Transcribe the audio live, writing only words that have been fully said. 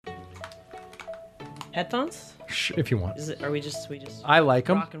Headphones? If you want. Are we just I like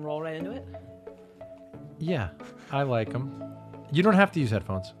them. rock and roll right into it? Yeah, I like them. You don't have to use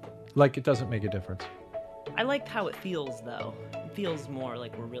headphones. Like, it doesn't make a difference. I like how it feels, though. It feels more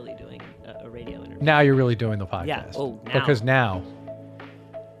like we're really doing a radio interview. Now you're really doing the podcast. Yeah. Oh, now. Because now.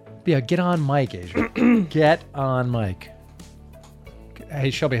 Yeah, get on mic, Asia. Get on mic.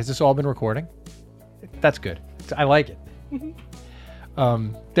 Hey, Shelby, has this all been recording? That's good. I like it.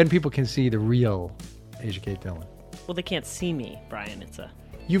 Then people can see the real Asia Kate Dillon. Well, they can't see me, Brian.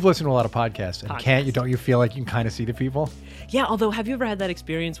 You've listened to a lot of podcasts, and don't you feel like you can kind of see the people? Yeah, although have you ever had that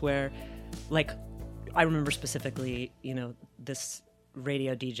experience where, like, I remember specifically, this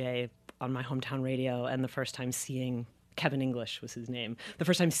radio DJ on my hometown radio, and the first time seeing Kevin English was his name. The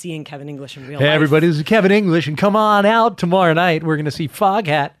first time seeing Kevin English in real life. Hey, everybody, this is Kevin English, and come on out tomorrow night. We're going to see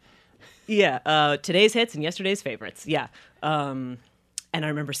Foghat. Yeah, today's hits and yesterday's favorites. Yeah. And I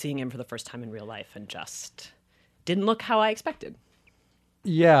remember seeing him for the first time in real life and just didn't look how I expected.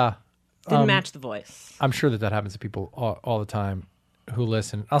 Yeah. Didn't match the voice. I'm sure that happens to people all the time who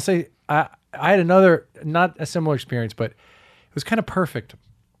listen. I'll say I had another, not a similar experience, but it was kind of perfect.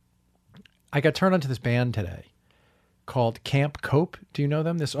 I got turned onto this band today called Camp Cope. Do you know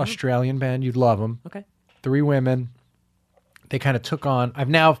them? This Australian band. You'd love them. Okay. 3 women. They kind of took on, I've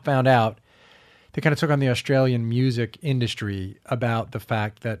now found out, they kind of took on the Australian music industry about the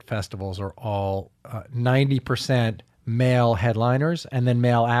fact that festivals are all 90% male headliners and then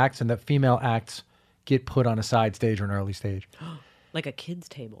male acts, and that female acts get put on a side stage or an early stage. Like a kid's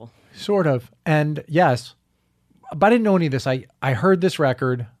table. Sort of. And yes, but I didn't know any of this. I heard this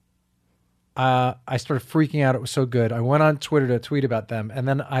record. I started freaking out. It was so good. I went on Twitter to tweet about them, and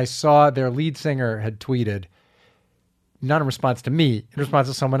then I saw their lead singer had tweeted, not in response to me, in response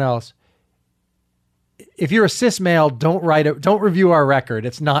to someone else, if you're a cis male, don't review our record.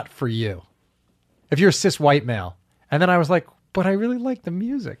 It's not for you. If you're a cis white male. And then I was like, but I really like the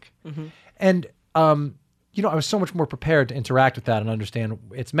music. Mm-hmm. And, I was so much more prepared to interact with that and understand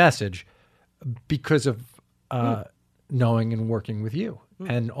its message because of knowing and working with you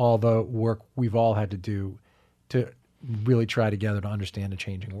and all the work we've all had to do to really try together to understand a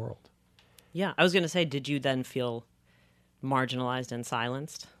changing world. Yeah. I was going to say, did you then feel marginalized and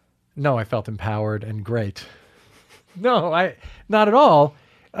silenced? No, I felt empowered and great. No, not at all.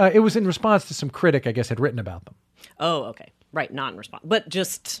 It was in response to some critic, I guess, had written about them. Oh, okay. Right, not in response. But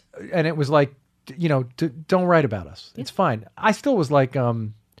just... And it was like, don't write about us. It's fine. I still was like,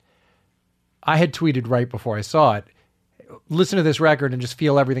 I had tweeted right before I saw it, listen to this record and just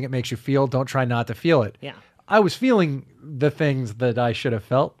feel everything it makes you feel. Don't try not to feel it. Yeah. I was feeling the things that I should have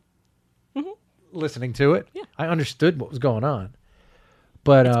felt listening to it. Yeah. I understood what was going on.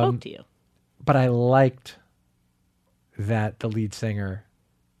 But it spoke to you. But I liked that the lead singer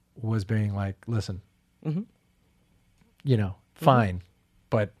was being like, listen, fine,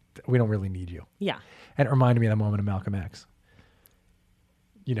 but we don't really need you. Yeah. And it reminded me of that moment of Malcolm X.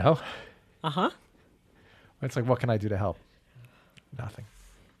 Uh-huh. It's like, what can I do to help? Nothing.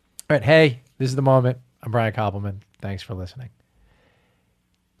 All right, hey, this is the moment. I'm Brian Koppelman. Thanks for listening.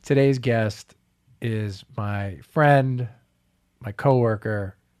 Today's guest is my friend, my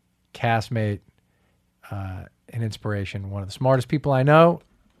coworker, castmate, an inspiration, one of the smartest people I know,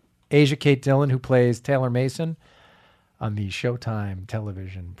 Asia Kate Dillon, who plays Taylor Mason on the Showtime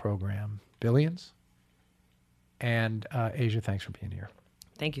television program Billions. And Asia, thanks for being here.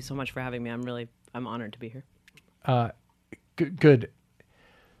 Thank you so much for having me. I'm honored to be here. Good.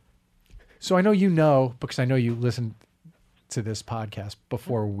 So I know because I know you listened to this podcast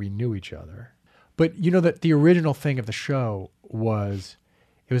before we knew each other. But you know that the original thing of the show was,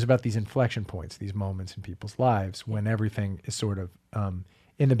 it was about these inflection points, these moments in people's lives when everything is sort of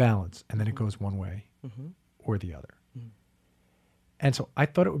in the balance, and then it goes one way or the other. And so I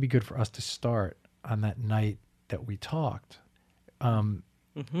thought it would be good for us to start on that night that we talked.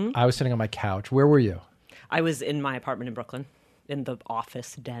 I was sitting on my couch. Where were you? I was in my apartment in Brooklyn, in the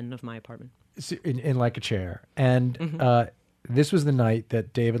office den of my apartment. In like a chair. And this was the night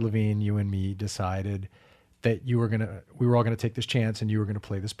that David Levine, you and me decided that we were all gonna take this chance and you were gonna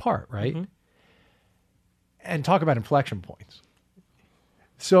play this part, right? And talk about inflection points.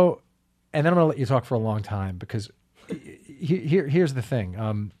 So, and then I'm gonna let you talk for a long time because here's the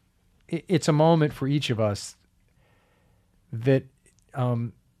thing. It's a moment for each of us that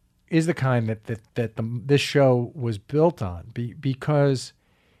is the kind that this show was built on because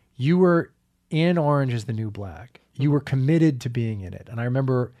you were in Orange is the New Black. You were committed to being in it. And I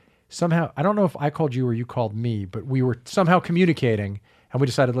remember somehow, I don't know if I called you or you called me, but we were somehow communicating and we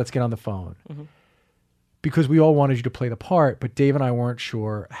decided, let's get on the phone. because we all wanted you to play the part, but Dave and I weren't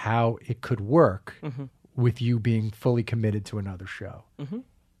sure how it could work with you being fully committed to another show.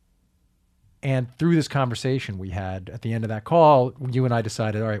 And through this conversation we had at the end of that call, you and I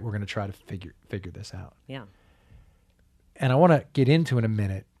decided, all right, we're going to try to figure this out. Yeah. And I want to get into in a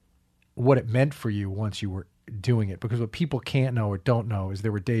minute what it meant for you once you were doing it, because what people can't know or don't know is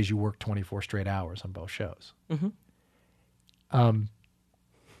there were days you worked 24 straight hours on both shows.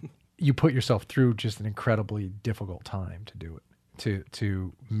 You put yourself through just an incredibly difficult time to do it,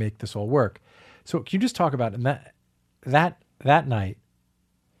 to make this all work. So can you just talk about in that night,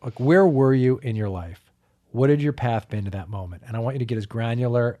 like where were you in your life? What had your path been to that moment? And I want you to get as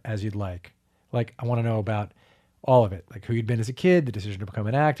granular as you'd like. Like I want to know about all of it, like who you'd been as a kid, the decision to become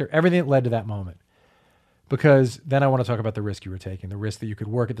an actor, everything that led to that moment. Because then I want to talk about the risk you were taking, the risk that you could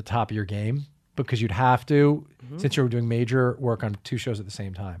work at the top of your game because you'd have to, since you were doing major work on 2 shows at the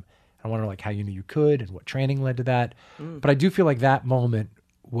same time. I want to know like how you knew you could and what training led to that. But I do feel like that moment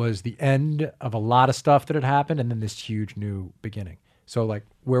was the end of a lot of stuff that had happened and then this huge new beginning. So like,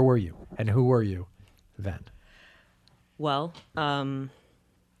 where were you and who were you then? Well, I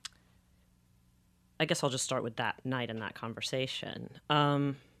guess I'll just start with that night and that conversation.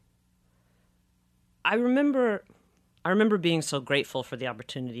 I remember being so grateful for the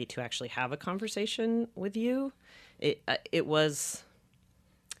opportunity to actually have a conversation with you. It was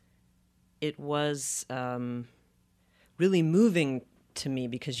really moving to me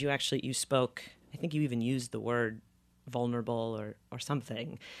because you spoke, I think you even used the word vulnerable or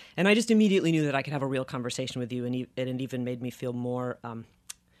something. And I just immediately knew that I could have a real conversation with you, and it even made me feel more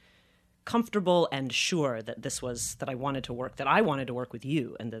comfortable and sure that that I wanted to work with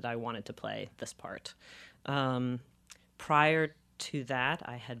you and that I wanted to play this part. Prior to that,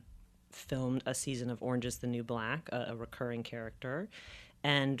 I had filmed a season of Orange is the New Black, a recurring character.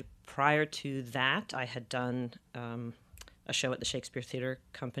 And prior to that, I had done a show at the Shakespeare Theater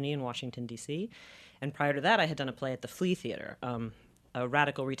Company in Washington, D.C. And prior to that, I had done a play at the Flea Theater, a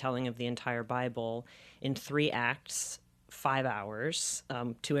radical retelling of the entire Bible in 3 acts, 5 hours,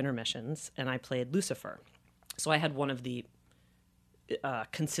 2 intermissions, and I played Lucifer. So I had one of the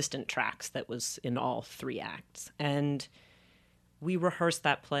consistent tracks that was in all 3 acts. And we rehearsed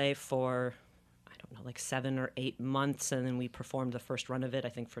that play for, I don't know, like 7 or 8 months, and then we performed the first run of it, I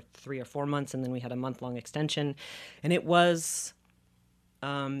think, for 3 or 4 months, and then we had a month-long extension. And it was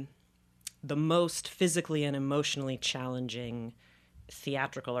the most physically and emotionally challenging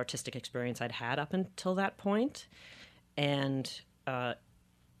theatrical artistic experience I'd had up until that point. And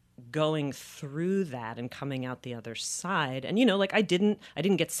going through that and coming out the other side, and I didn't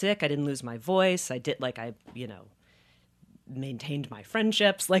get sick, I didn't lose my voice, I maintained my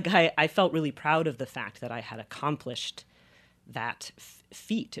friendships. I felt really proud of the fact that I had accomplished that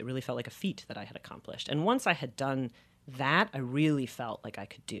feat. It really felt like a feat that I had accomplished. And once I had done that, I really felt like I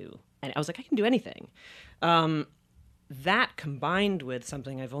could do, and I was like, I can do anything. That combined with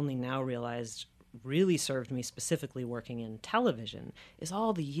something I've only now realized really served me specifically working in television is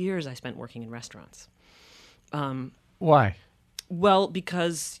all the years I spent working in restaurants. Why? Well,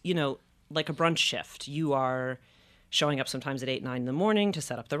 because, like a brunch shift, you are showing up sometimes at 8, 9 in the morning to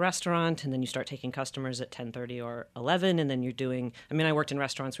set up the restaurant, and then you start taking customers at 10:30 or 11, and then you're doing, I worked in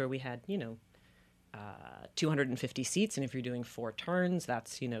restaurants where we had, 250 seats, and if you're doing 4 turns,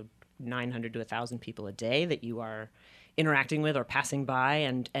 that's, 900 to 1,000 people a day that you are interacting with or passing by,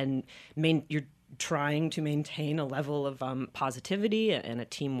 and you're trying to maintain a level of positivity and a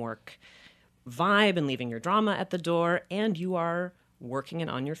teamwork vibe and leaving your drama at the door, and you are working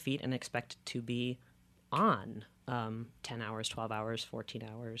and on your feet and expect to be on 10 hours, 12 hours, 14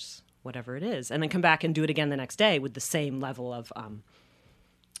 hours, whatever it is, and then come back and do it again the next day with the same level of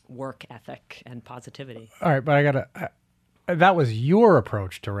work ethic and positivity. All right, but that was your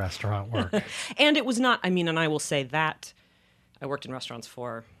approach to restaurant work. And it was not, and I will say that I worked in restaurants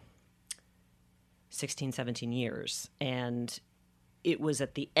for 16, 17 years, and it was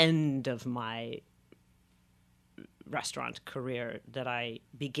at the end of my restaurant career that I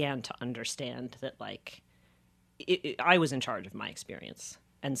began to understand that, I was in charge of my experience.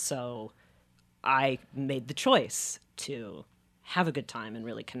 And so I made the choice to have a good time and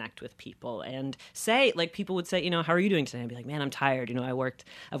really connect with people and say, people would say, how are you doing today? I'd be like, man, I'm tired. I've worked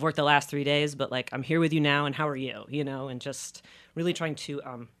the last 3 days, but I'm here with you now. And how are you? And just really trying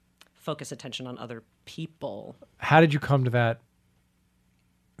to focus attention on other people. How did you come to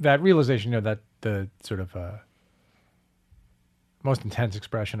that realization, that the sort of most intense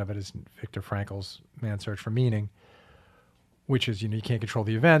expression of it is Viktor Frankl's Man's Search for Meaning, which is, you can't control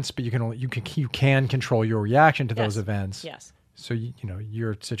the events, but you can control your reaction to those events. Yes. So you know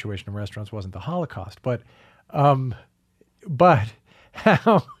your situation in restaurants wasn't the Holocaust, um, but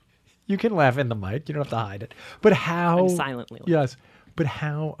how you can laugh in the mic, you don't have to hide it. But how? I'm silently laughing. Yes, but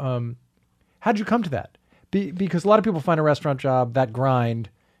how did you come to that? Because a lot of people find a restaurant job, that grind,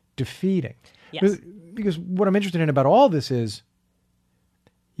 defeating. Yes. Because what I'm interested in about all this is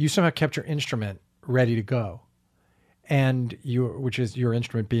you somehow kept your instrument ready to go. And which is your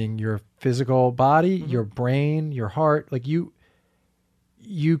instrument being your physical body, your brain, your heart. Like you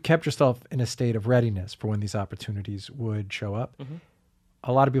kept yourself in a state of readiness for when these opportunities would show up.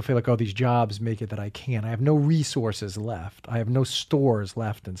 A lot of people feel like, oh, these jobs make it that I can't. I have no resources left. I have no stores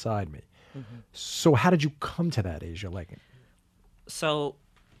left inside me. So how did you come to that, Asia? So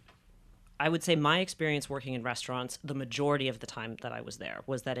I would say my experience working in restaurants, the majority of the time that I was there,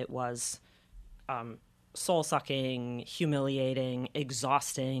 was that it was soul-sucking, humiliating,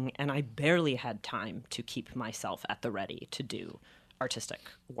 exhausting, and I barely had time to keep myself at the ready to do artistic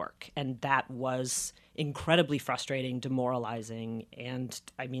work. And that was incredibly frustrating, demoralizing, and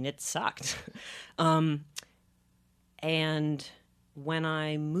I mean, it sucked. And when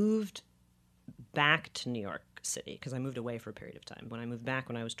I moved back to New York City, because I moved away for a period of time, when I moved back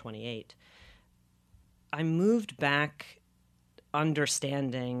when I was 28, I moved back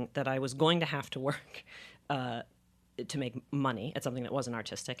understanding that I was going to have to work to make money at something that wasn't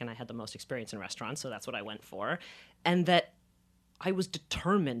artistic, and I had the most experience in restaurants, so that's what I went for, and that I was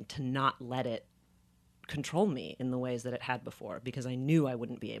determined to not let it control me in the ways that it had before, because I knew I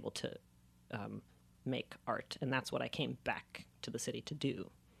wouldn't be able to make art, and that's what I came back to the city to do.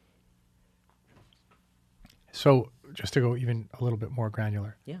 So just to go even a little bit more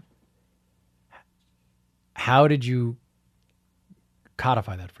granular. Yeah. How did you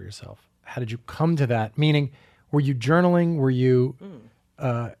codify that for yourself? How did you come to that? Meaning, were you journaling? Were you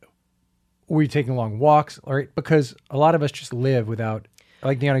taking long walks? All right, because a lot of us just live without,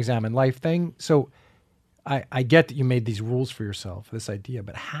 like the unexamined life thing. So I get that you made these rules for yourself, this idea,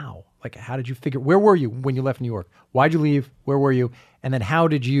 but how? Like, how did you figure? Where were you when you left New York? Why'd you leave? Where were you? And then how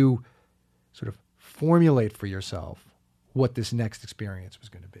did you sort of formulate for yourself what this next experience was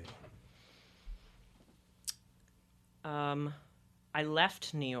going to be? I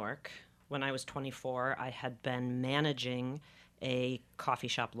left New York when I was 24. I had been managing a coffee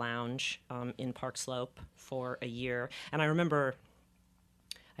shop lounge in Park Slope for a year. And I remember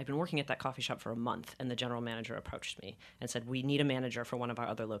I'd been working at that coffee shop for a month, and the general manager approached me and said, "We need a manager for one of our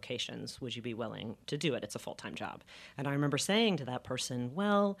other locations. Would you be willing to do it? It's a full-time job." And I remember saying to that person,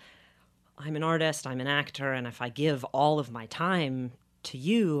 well, I'm an artist, I'm an actor, and if I give all of my time to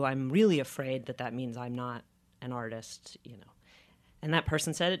you, I'm really afraid that that means I'm not an artist, you know. And that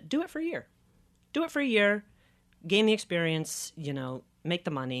person said, do it for a year. Do it for a year, gain the experience, you know, make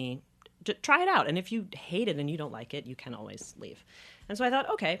the money, try it out. And if you hate it and you don't like it, you can always leave. And so I thought,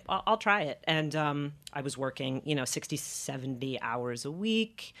 okay, I'll try it. And I was working, 60, 70 hours a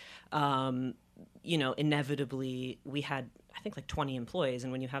week. Inevitably, we had, I think, like 20 employees.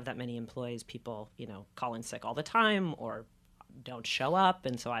 And when you have that many employees, people, call in sick all the time or don't show up.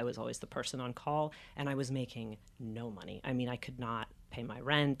 And so I was always the person on call. And I was making no money. I mean, I could not pay my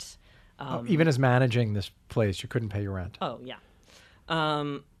rent. Even as managing this place, you couldn't pay your rent. Oh, yeah.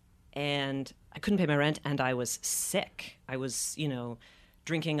 And I couldn't pay my rent, and I was sick. I was,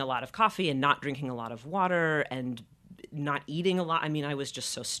 drinking a lot of coffee and not drinking a lot of water and not eating a lot. I mean, I was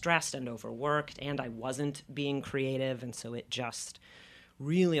just so stressed and overworked, and I wasn't being creative, and so it just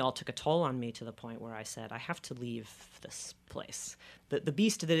really all took a toll on me to the point where I said, I have to leave this place. The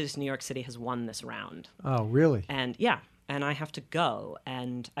beast that is New York City has won this round. Oh, really? And yeah, and I have to go,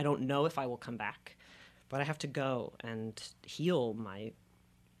 and I don't know if I will come back, but I have to go and heal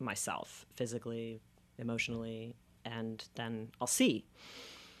myself physically, emotionally, and then I'll see.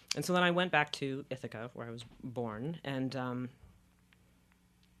 And so then I went back to Ithaca, where I was born, and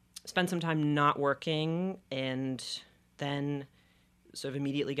spent some time not working, and then sort of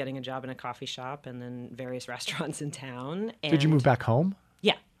immediately getting a job in a coffee shop and then various restaurants in town. And did you move back home?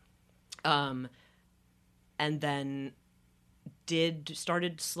 Yeah. And then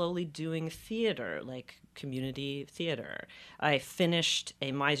started slowly doing theater, like community theater. I finished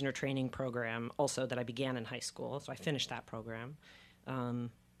a Meisner training program also that I began in high school. So I finished that program. And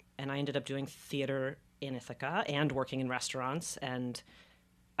I ended up doing theater in Ithaca and working in restaurants. And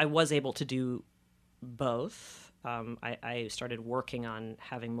I was able to do both. I started working on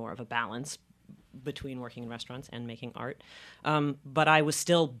having more of a balance between working in restaurants and making art. But I was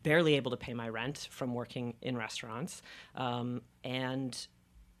still barely able to pay my rent from working in restaurants. And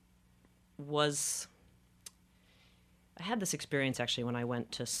I had this experience actually when I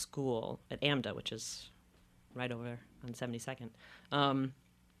went to school at AMDA, which is right over on 72nd.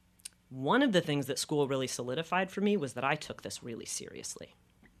 One of the things that school really solidified for me was that I took this really seriously.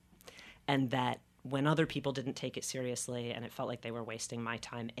 And that when other people didn't take it seriously and it felt like they were wasting my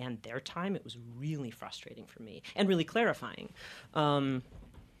time and their time, it was really frustrating for me and really clarifying. And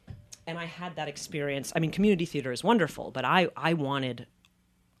I had that experience. I mean, community theater is wonderful, but I wanted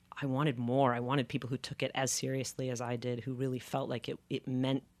more. I wanted people who took it as seriously as I did, who really felt like it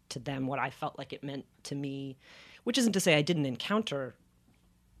meant to them what I felt like it meant to me, which isn't to say I didn't encounter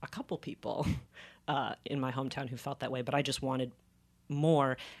a couple people in my hometown who felt that way, but I just wanted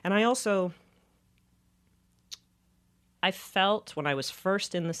more. And I felt when I was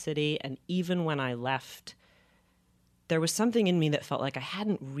first in the city and even when I left, there was something in me that felt like I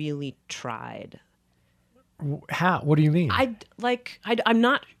hadn't really tried. How? What do you mean? I'm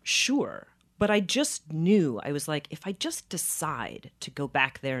not sure, but I just knew. I was like, if I just decide to go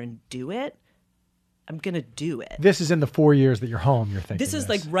back there and do it, I'm going to do it. This is in the 4 years that you're home, you're thinking this is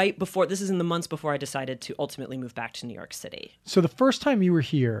like this is in the months before I decided to ultimately move back to New York City. So the first time you were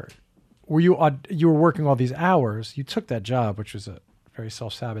here, you were working all these hours, you took that job, which was a very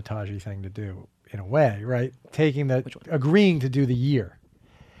self-sabotaging thing to do in a way, right? Agreeing to do the year.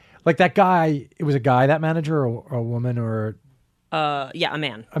 Like that guy, it was a guy, that manager, or a woman, or? Yeah, a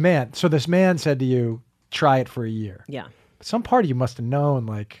man. A man. So this man said to you, try it for a year. Yeah. Some part of you must have known,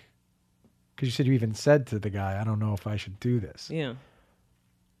 like, because you said you even said to the guy, I don't know if I should do this. Yeah.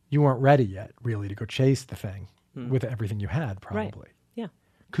 You weren't ready yet, really, to go chase the thing with everything you had, probably. Right. Yeah.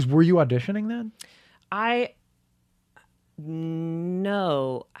 Because were you auditioning then?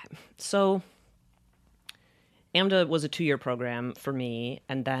 No. So AMDA was a 2-year program for me,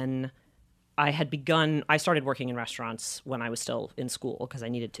 and then I started working in restaurants when I was still in school because I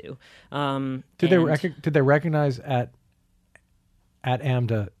needed to. Did they recognize at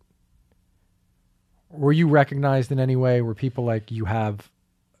AMDA? Were you recognized in any way? Were people like, you have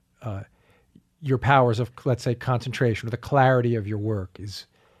your powers of, let's say, concentration, or the clarity of your work is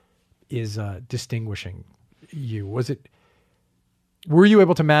distinguishing you? Were you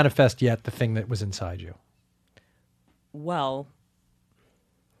able to manifest yet the thing that was inside you? Well,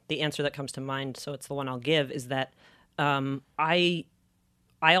 the answer that comes to mind, so it's the one I'll give, is that I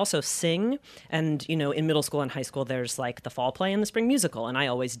also sing, and in middle school and high school there's like the fall play and the spring musical, and I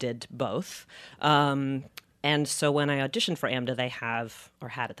always did both. And so when I auditioned for AMDA, they had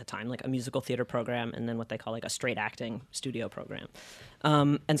at the time, like a musical theater program and then what they call like a straight acting studio program.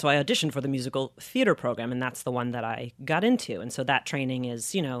 And so I auditioned for the musical theater program, and that's the one that I got into. And so that training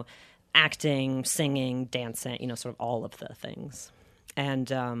is, acting, singing, dancing, sort of all of the things. And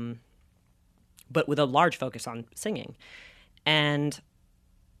but with a large focus on singing. And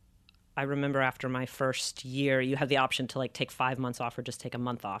I remember after my first year, you have the option to like take 5 months off or just take a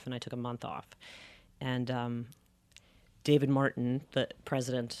month off. And I took a month off. And David Martin, the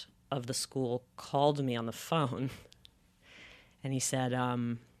president of the school, called me on the phone. And he said,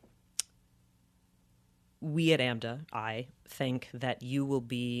 we at AMDA, I think that you will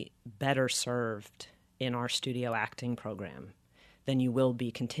be better served in our studio acting program than you will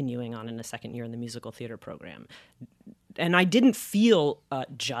be continuing on in a second year in the musical theater program. And I didn't feel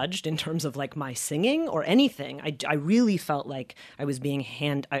judged in terms of like my singing or anything. I really felt like I was being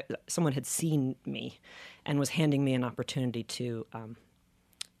someone had seen me and was handing me an opportunity to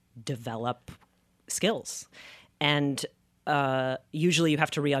develop skills. And usually you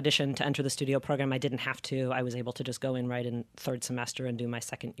have to re-audition to enter the studio program. I didn't have to. I was able to just go in right in third semester and do my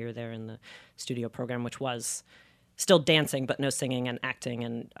second year there in the studio program, which was still dancing, but no singing and acting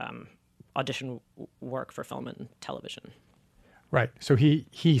and audition work for film and television. Right. So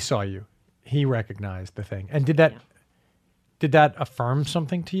he saw you. He recognized the thing. And did that affirm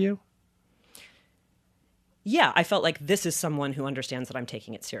something to you? Yeah, I felt like this is someone who understands that I'm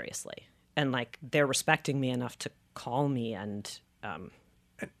taking it seriously. And like they're respecting me enough to call me and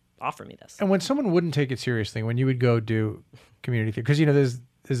offer me this. And when someone wouldn't take it seriously, when you would go do community theater, because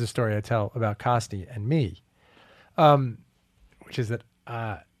there's a story I tell about Costi and me, which is that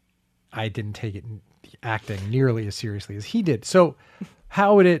I didn't take it the acting nearly as seriously as he did. So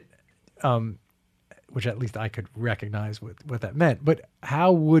how would it, which at least I could recognize what that meant, but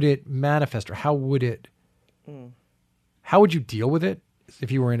how would it manifest, or how would you deal with it if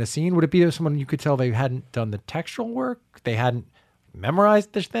you were in a scene? Would it be someone you could tell they hadn't done the textual work, they hadn't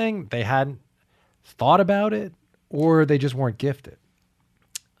memorized this thing, they hadn't thought about it, or they just weren't gifted?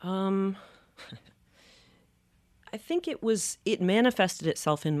 I think it manifested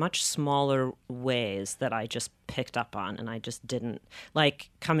itself in much smaller ways that I just picked up on, and I just didn't, like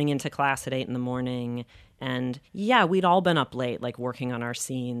coming into class at 8 a.m. And yeah, we'd all been up late, like working on our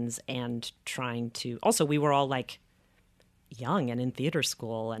scenes and trying to, also we were all like young and in theater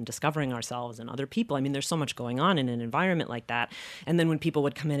school and discovering ourselves and other people. I mean, there's so much going on in an environment like that. And then when people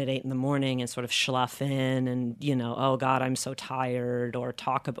would come in at 8 a.m. and sort of slough in and, oh God, I'm so tired, or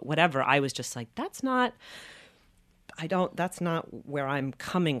talk about whatever, I was just like, that's not where I'm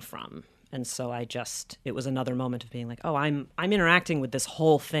coming from. And so it was another moment of being like, oh, I'm interacting with this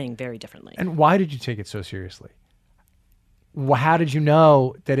whole thing very differently. And why did you take it so seriously? How did you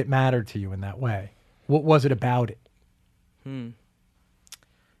know that it mattered to you in that way? What was it about it?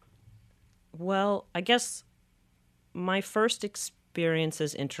 Well, I guess my first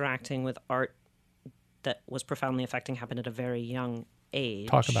experiences interacting with art that was profoundly affecting happened at a very young age.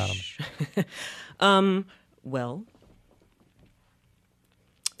 Talk about them. Well,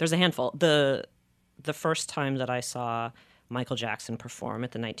 there's a handful. The first time that I saw Michael Jackson perform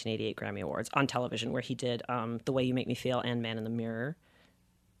at the 1988 Grammy Awards on television, where he did The Way You Make Me Feel and Man in the Mirror,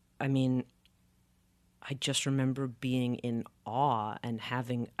 I mean, I just remember being in awe and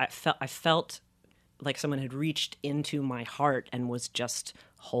I felt like someone had reached into my heart and was just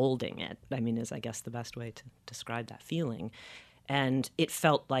holding it. I mean, is I guess the best way to describe that feeling. And it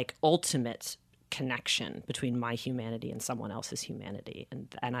felt like ultimate connection between my humanity and someone else's humanity.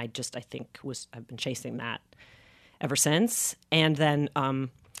 And I think I've been chasing that ever since. And then,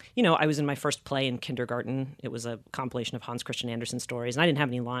 I was in my first play in kindergarten. It was a compilation of Hans Christian Andersen stories. And I didn't have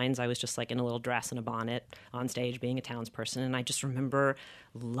any lines. I was just like in a little dress and a bonnet on stage being a townsperson. And I just remember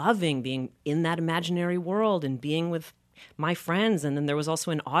loving being in that imaginary world and being with my friends. And then there was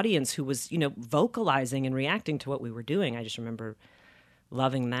also an audience who was, vocalizing and reacting to what we were doing. I just remember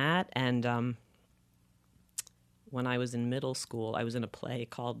loving that. And when I was in middle school, I was in a play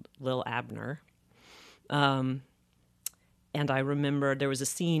called Lil Abner. And I remember there was a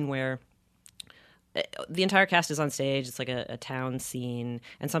scene where the entire cast is on stage. It's like a town scene,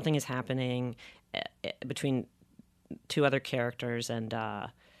 and something is happening between two other characters, and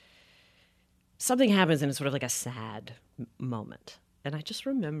something happens, and it's sort of like a sad moment. And I just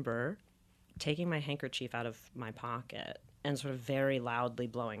remember taking my handkerchief out of my pocket and sort of very loudly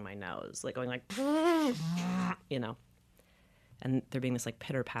blowing my nose, like going like, and there being this like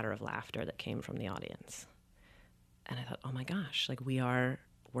pitter patter of laughter that came from the audience. And I thought, oh my gosh, like we're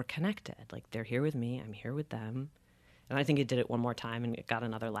connected. Like they're here with me, I'm here with them. And I think it did it one more time and it got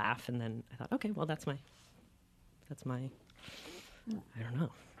another laugh. And then I thought, okay, well, that's my, I don't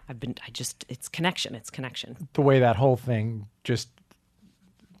know. It's connection. It's connection. The way that whole thing just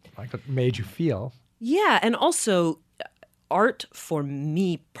like made you feel. Yeah. And also art for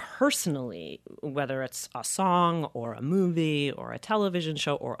me personally, whether it's a song or a movie or a television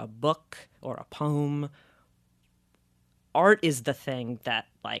show or a book or a poem, art is the thing that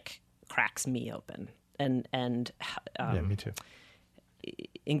like cracks me open and yeah, me too.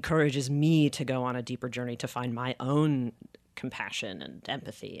 Encourages me to go on a deeper journey to find my own compassion and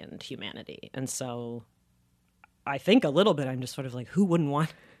empathy and humanity. And so I think a little bit I'm just sort of like, who wouldn't want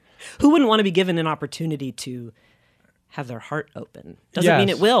to be given an opportunity to have their heart open? Doesn't mean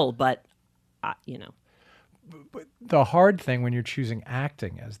it will, but But the hard thing when you're choosing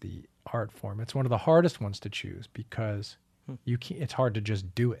acting as the art form, it's one of the hardest ones to choose because it's hard to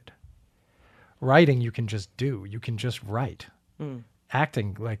just do it. Writing, you can just do. You can just write.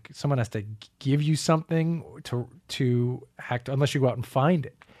 Acting, like someone has to give you something to act, unless you go out and find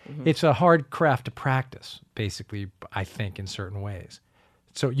it. It's a hard craft to practice, basically, I think, in certain ways.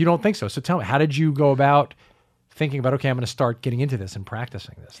 So you don't think so. So tell me, how did you go about thinking about, okay, I'm going to start getting into this and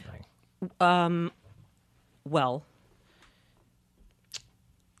practicing this thing? Well,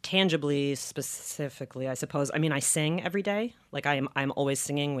 tangibly, specifically, I suppose. I mean, I sing every day. Like I'm always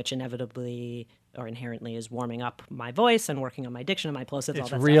singing, which inevitably or inherently is warming up my voice and working on my diction and my plosives.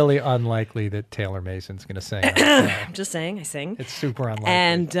 It's all that really stuff. Unlikely that Taylor Mason's going to sing. I'm just saying, I sing. It's super unlikely.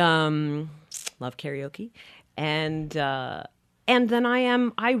 And love karaoke, and then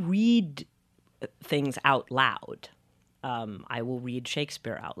I read things out loud. I will read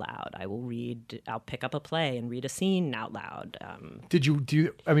Shakespeare out loud. I'll pick up a play and read a scene out loud. Did you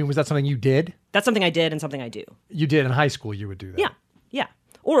do, I mean, was that something you did? That's something I did and something I do. You did in high school, you would do that? Yeah.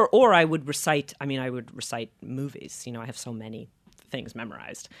 Or I would recite, I would recite movies. I have so many things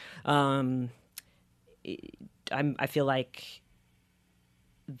memorized. I feel like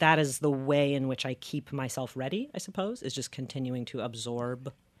that is the way in which I keep myself ready, I suppose, is just continuing to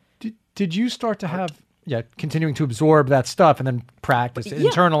absorb. Did you start to have... Yeah, continuing to absorb that stuff and then practice it,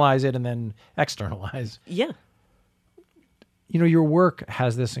 internalize it, and then externalize. Yeah. your work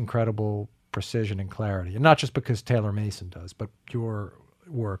has this incredible precision and clarity, and not just because Taylor Mason does, but your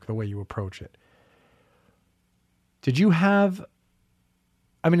work, the way you approach it. Did you have,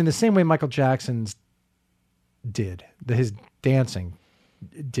 in the same way Michael Jackson's did, his dancing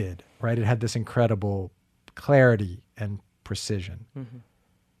did, right? It had this incredible clarity and precision. Mm-hmm.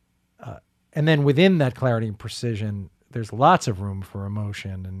 And then within that clarity and precision, there's lots of room for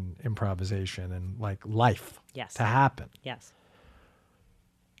emotion and improvisation and like life to happen. Yes.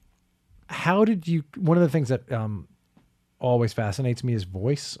 How did you, one of the things that always fascinates me is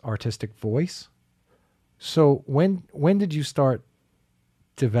voice, artistic voice. So when did you start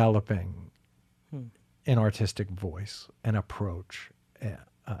developing an artistic voice, an approach,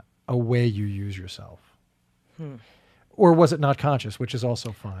 a way you use yourself? Or was it not conscious, which is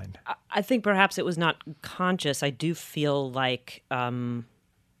also fine? I think perhaps it was not conscious. I do feel like, my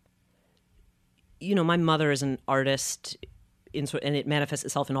mother is an artist, and it manifests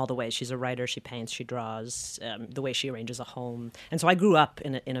itself in all the ways. She's a writer. She paints. She draws. The way she arranges a home, and so I grew up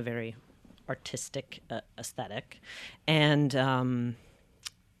in a very artistic aesthetic, and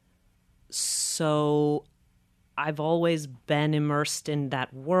so I've always been immersed in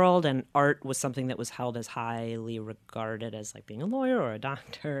that world, and art was something that was held as highly regarded as like being a lawyer or a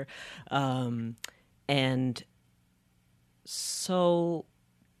doctor. And so,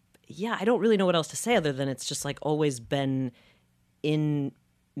 yeah, I don't really know what else to say other than it's just like always been in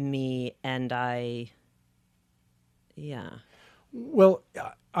me, and Well,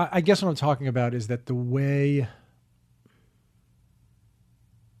 I guess what I'm talking about is that the way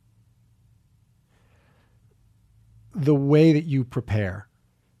that you prepare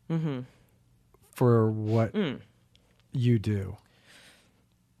for what you do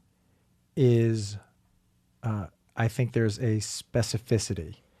is, I think there's a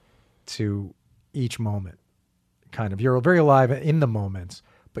specificity to each moment. Kind of, you're very alive in the moments,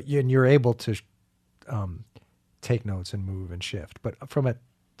 but you're able to take notes and move and shift. But from a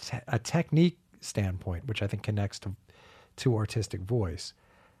technique standpoint, which I think connects to artistic voice,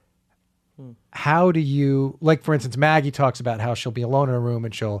 how do you, like, for instance, Maggie talks about how she'll be alone in a room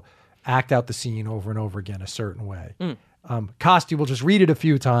and she'll act out the scene over and over again a certain way. Costi will just read it a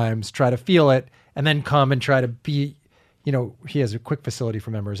few times, try to feel it, and then come and try to be, he has a quick facility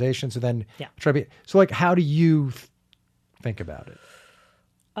for memorization. So then try to be, so like, how do you think about it?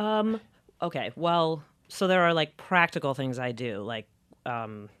 Okay, well, so there are like practical things I do, like,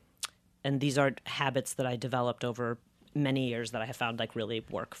 and these are habits that I developed over many years that I have found like really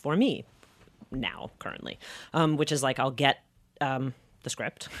work for me now currently, which is like I'll get the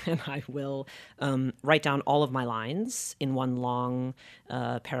script and I will write down all of my lines in one long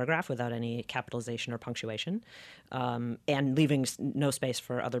paragraph without any capitalization or punctuation, and leaving no space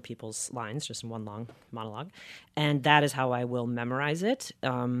for other people's lines, just in one long monologue. And that is how I will memorize it,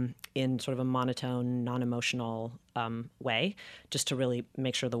 in sort of a monotone, non-emotional way, just to really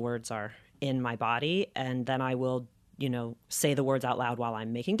make sure the words are in my body. And then I will say the words out loud while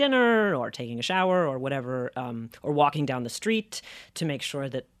I'm making dinner or taking a shower or whatever, or walking down the street, to make sure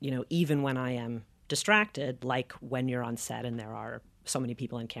that, even when I am distracted, like when you're on set and there are so many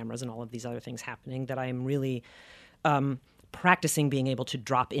people and cameras and all of these other things happening, that I am really practicing being able to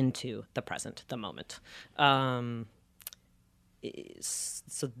drop into the present, the moment.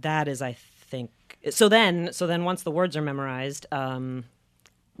 So that is, I think, so then once the words are memorized,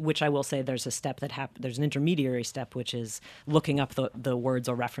 which I will say there's a step there's an intermediary step, which is looking up the words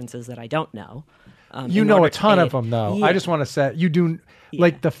or references that I don't know. You know a ton of them, though. Yeah. I just want to say, you do,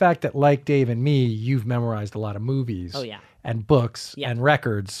 like the fact that, like Dave and me, you've memorized a lot of movies and books and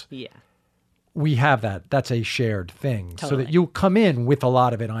records. Yeah. We have that. That's a shared thing. Totally. So that you come in with a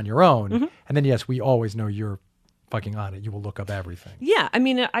lot of it on your own. And then, yes, we always know you're fucking on it. You will look up everything. Yeah. I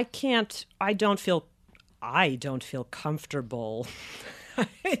mean, I don't feel comfortable.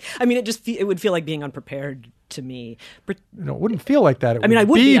 I mean, it would feel like being unprepared to me. No, it wouldn't feel like that. It I mean, I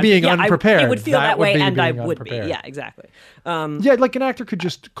would be be being unprepared. It would feel that way, and I would unprepared. be. Yeah, exactly. Yeah, like an actor could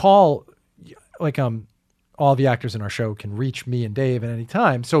just call, like all the actors in our show can reach me and Dave at any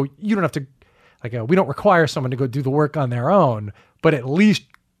time. So you don't have to, we don't require someone to go do the work on their own, but at least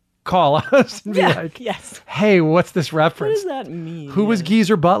call us and be like, yes. Hey, what's this reference? What does that mean? Who was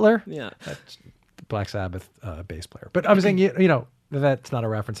Geezer Butler? Yeah. That's the Black Sabbath bass player. But I'm saying, that's not a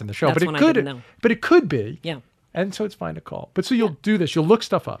reference in the show, That's but one it I could. didn't know. But it could be. Yeah. And so it's fine to call. But so you'll do this. You'll look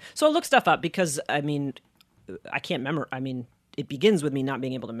stuff up. So I'll look stuff up because, I mean, I can't memorize. I mean, it begins with me not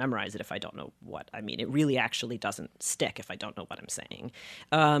being able to memorize it if I don't know what I mean. It really actually doesn't stick if I don't know what I'm saying.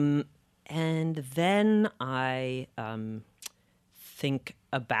 And then I think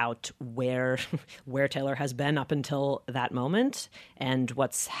about where Taylor has been up until that moment and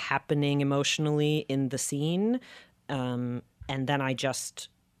what's happening emotionally in the scene. And then I just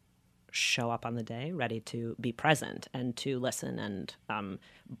show up on the day ready to be present and to listen and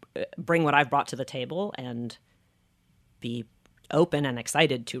bring what I've brought to the table and be open and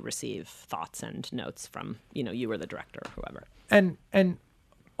excited to receive thoughts and notes from, you or the director or whoever. And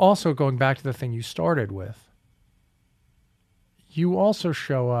also going back to the thing you started with, you also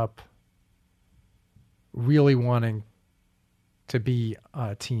show up really wanting to be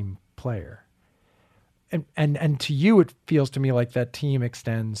a team player. And to you, it feels to me like that team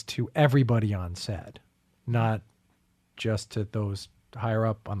extends to everybody on set, not just to those higher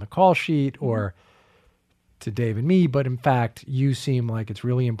up on the call sheet or to Dave and me, but in fact, you seem like it's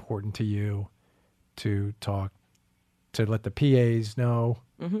really important to you to talk, to let the PAs know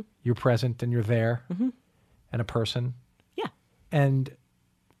you're present and you're there and a person. Yeah. And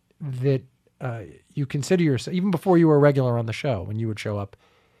that you consider yourself, even before you were a regular on the show, when you would show up,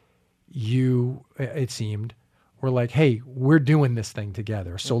 you, it seemed, were like, hey, we're doing this thing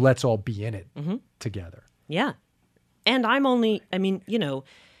together, so let's all be in it together. Yeah. And I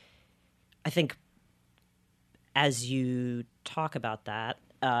think as you talk about that,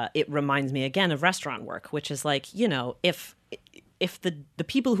 it reminds me again of restaurant work, which is like, if the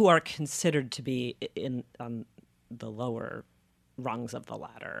people who are considered to be on the lower rungs of the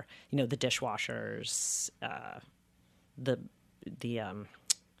ladder, the dishwashers, the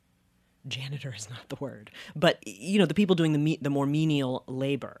janitor is not the word, but the people doing the more menial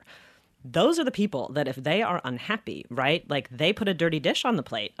labor. Those are the people that if they are unhappy, right? Like they put a dirty dish on the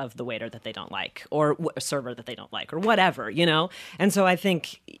plate of the waiter that they don't like or a server that they don't like or whatever, And so I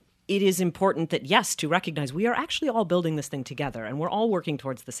think it is important that, yes, to recognize we are actually all building this thing together and we're all working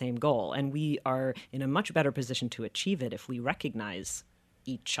towards the same goal. And we are in a much better position to achieve it if we recognize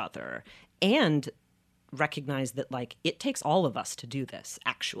each other and recognize that, like, it takes all of us to do this,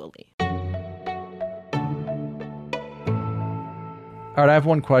 actually. All right, I have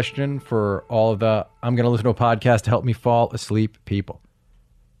one question for all of the I'm going to listen to a podcast to help me fall asleep people.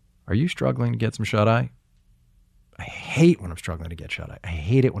 Are you struggling to get some shut-eye? I hate when I'm struggling to get shut-eye. I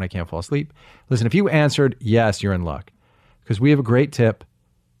hate it when I can't fall asleep. Listen, if you answered yes, you're in luck, because we have a great tip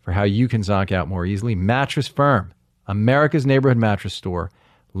for how you can zonk out more easily. Mattress Firm, America's neighborhood mattress store,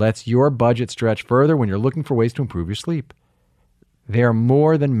 lets your budget stretch further when you're looking for ways to improve your sleep. They are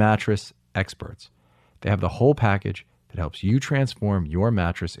more than mattress experts. They have the whole package that helps you transform your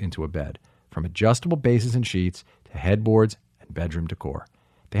mattress into a bed, from adjustable bases and sheets to headboards and bedroom decor.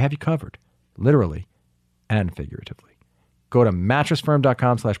 They have you covered, literally and figuratively. Go to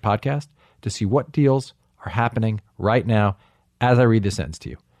mattressfirm.com/podcast to see what deals are happening right now as I read this sentence to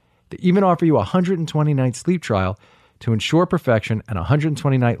you. They even offer you a 120-night sleep trial to ensure perfection and a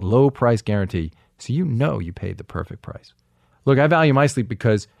 120-night low price guarantee, so you know you paid the perfect price. Look, I value my sleep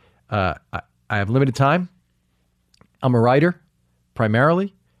because I have limited time. I'm a writer,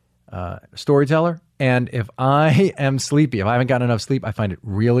 primarily, storyteller. And if I am sleepy, if I haven't gotten enough sleep, I find it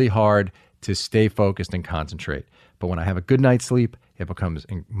really hard to stay focused and concentrate. But when I have a good night's sleep, it becomes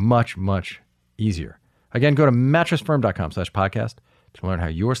much, much easier. Again, go to mattressfirm.com/podcast to learn how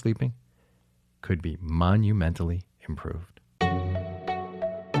your sleeping could be monumentally improved.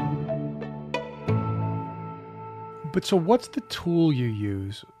 But so what's the tool you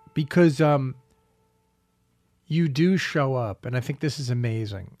use? Because you do show up, and I think this is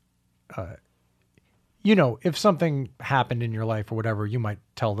amazing. If something happened in your life or whatever, you might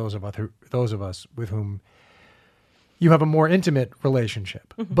tell those of us with whom you have a more intimate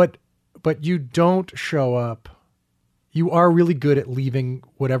relationship. But you don't show up. You are really good at leaving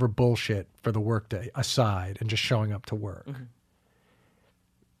whatever bullshit for the workday aside and just showing up to work.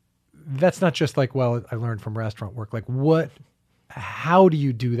 That's not just like, well, I learned from restaurant work. Like how do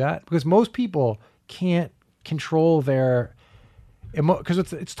you do that? Because most people can't control their because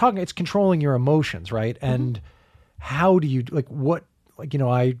it's controlling your emotions, right? And how do you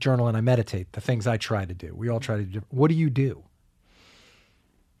I journal and I meditate, the things I try to do. We all try to do. What do you do?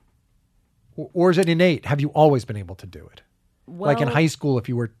 Or is it innate? Have you always been able to do it? Well, like in high school, if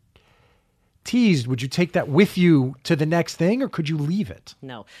you were teased, would you take that with you to the next thing or could you leave it?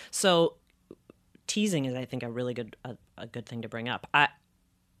 No. So teasing is, I think, a really good thing to bring up.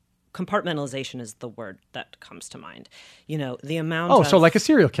 Compartmentalization is the word that comes to mind. The amount so like a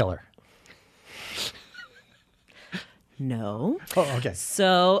serial killer. No. Oh, okay.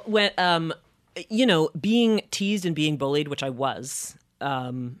 So when, being teased and being bullied, which I was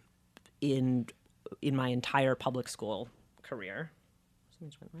in my entire public school career. Something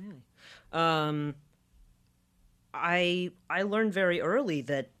just went my eye. I learned very early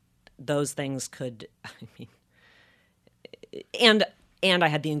that those things could, I mean, and I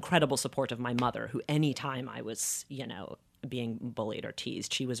had the incredible support of my mother, who anytime I was, being bullied or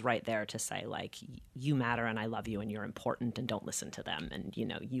teased, she was right there to say, like, you matter and I love you and you're important and don't listen to them. And,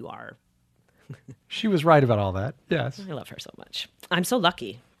 you are. She was right about all that. Yes. I love her so much. I'm so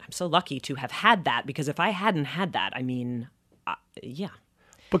lucky. I'm so lucky to have had that, because if I hadn't had that, I mean, yeah.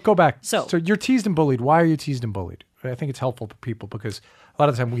 But go back. So you're teased and bullied. Why are you teased and bullied? I think it's helpful for people because a lot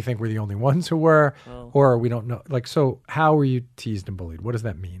of the time we think we're the only ones who were, or we don't know. Like, so how were you teased and bullied? What does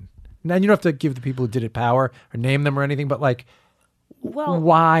that mean? Now, you don't have to give the people who did it power or name them or anything, but like,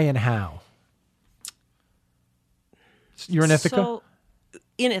 why and how? You're in Ithaca? So,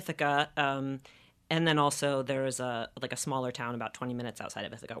 in Ithaca, and then also there is a smaller town about 20 minutes outside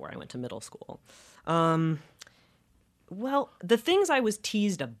of Ithaca where I went to middle school. Well, the things I was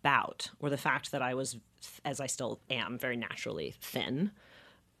teased about were the fact that I was, as I still am, very naturally thin.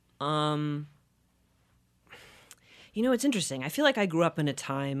 It's interesting. I feel like I grew up in a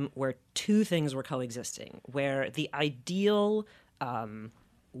time where two things were coexisting, where the ideal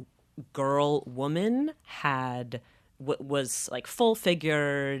girl woman was like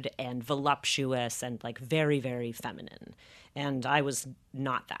full-figured and voluptuous and like very, very feminine. And I was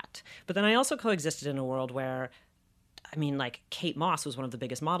not that. But then I also coexisted in a world where, I mean, like, Kate Moss was one of the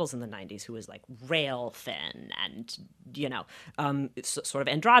biggest models in the 90s who was, like, rail thin and, sort of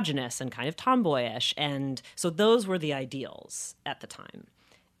androgynous and kind of tomboyish. And so those were the ideals at the time.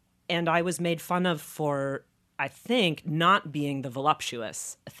 And I was made fun of for, I think, not being the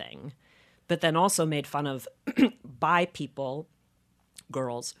voluptuous thing, but then also made fun of by people,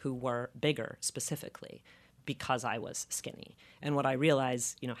 girls who were bigger specifically, because I was skinny. And what I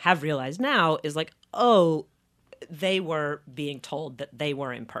have realized now is like, they were being told that they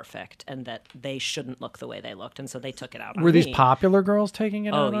were imperfect and that they shouldn't look the way they looked, and so they took it out on me. Were these popular girls taking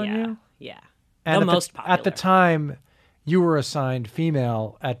it out on you? Yeah. And the most popular. At the time, you were assigned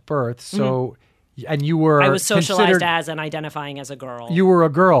female at birth, so and you were I was socialized as and identifying as a girl. You were a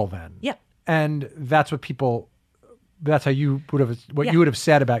girl then. Yeah. And that's how you would have you would have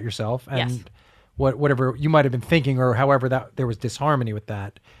said about yourself, and yes. whatever you might have been thinking, or however that there was disharmony with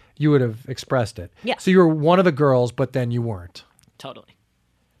that. You would have expressed it. Yeah. So you were one of the girls, but then you weren't. Totally.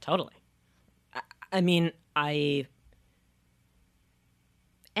 I mean, I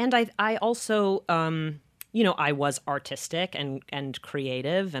also, I was artistic and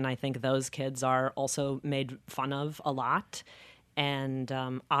creative, and I think those kids are also made fun of a lot. And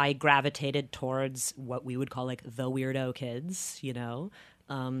I gravitated towards what we would call like the weirdo kids,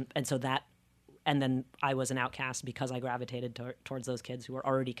 and so that. And then I was an outcast because I gravitated towards those kids who were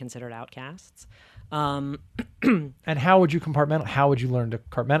already considered outcasts. And how would you compartmentalize? How would you learn to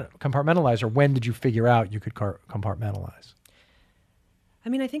compartmentalize, or when did you figure out you could compartmentalize? I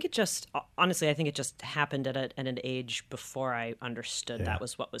mean, I think it just happened at an age before I understood that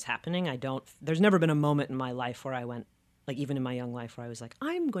was what was happening. There's never been a moment in my life where I went, like even in my young life, where I was like,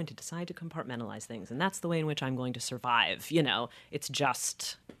 I'm going to decide to compartmentalize things, and that's the way in which I'm going to survive. It's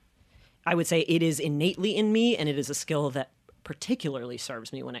just... I would say it is innately in me, and it is a skill that particularly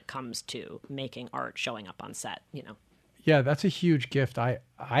serves me when it comes to making art, showing up on set, Yeah, that's a huge gift. I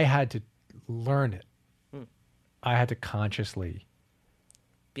had to learn it. I had to consciously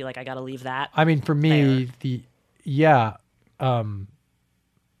be like, I got to leave that. I mean, for me, I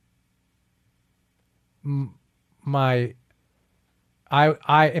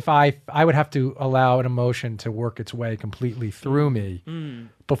would have to allow an emotion to work its way completely through me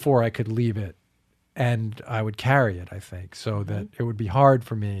before I could leave it, and I would carry it, I think, so that it would be hard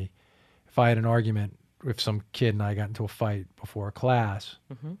for me if I had an argument with some kid and I got into a fight before a class.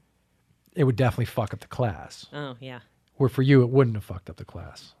 It would definitely fuck up the class. Oh, yeah. Where for you, it wouldn't have fucked up the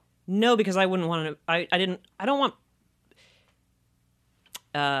class. No, because I wouldn't want to. I don't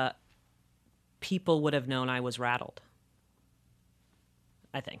want. People would have known I was rattled.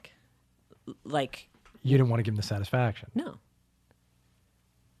 I think. Like. You didn't want to give them the satisfaction. No.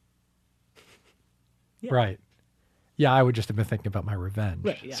 Yeah. Right. Yeah, I would just have been thinking about my revenge.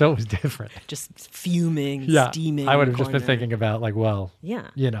 Right, yeah. So it was different. Just fuming, steaming. I would have just been thinking about like, well,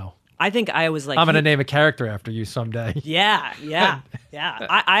 I think I was like, I'm going to name a character after you someday. Yeah.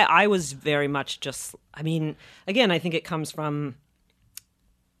 I was very much just, I mean, again, I think it comes from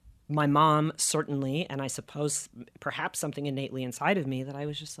my mom, certainly, and I suppose perhaps something innately inside of me that I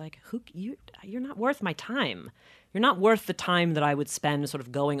was just like, you're not worth my time. You're not worth the time that I would spend sort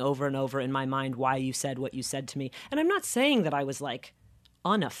of going over and over in my mind why you said what you said to me. And I'm not saying that I was like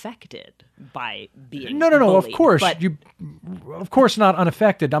unaffected by being No. bullied, Of course, but, of course, not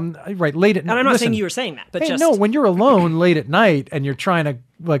unaffected. I'm right late at night. and I'm not Listen, saying you were saying that, but hey, just no. When you're alone late at night and you're trying to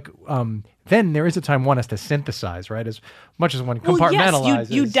then there is a time one has to synthesize, right? As much as one compartmentalizes.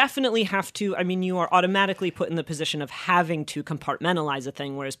 Yes, you definitely have to. I mean, you are automatically put in the position of having to compartmentalize a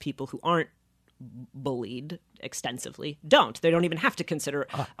thing, whereas people who aren't bullied extensively don't. They don't even have to consider.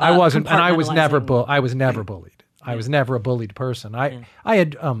 I wasn't, and I was never. compartmentalizing. I was never bullied. I was never a bullied person. I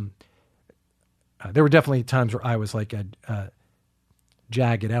had. There were definitely times where I was like a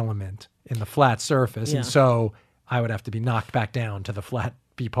jagged element in the flat surface, and so I would have to be knocked back down to the flat,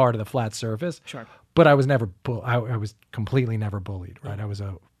 be part of the flat surface. Sure. But I was never. I was completely never bullied. Right. I was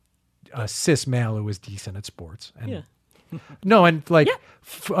a cis male who was decent at sports. And, no, and like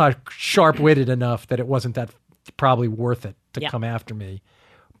sharp-witted enough that it wasn't that probably worth it to come after me.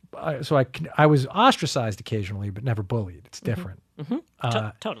 So I was ostracized occasionally, but never bullied. It's different.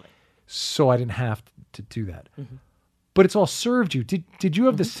 Totally. So I didn't have to do that. But it's all served you. Did you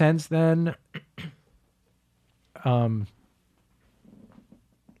have the sense then?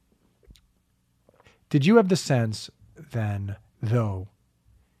 Did you have the sense then, though,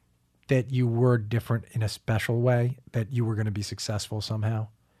 that you were different in a special way, that you were going to be successful somehow?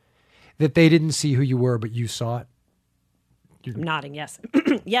 That they didn't see who you were, but you saw it? I'm nodding, yes.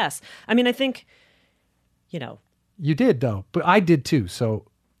 Yes. I mean, I think, You did, though. But I did, too. So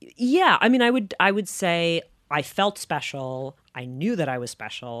yeah, I mean, I would say I felt special. I knew that I was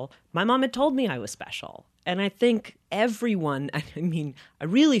special. My mom had told me I was special. And I think everyone, I mean, I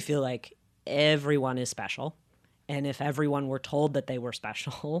really feel like everyone is special. And if everyone were told that they were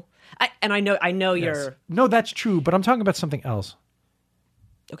special, I know yes. you're... No, that's true, but I'm talking about something else.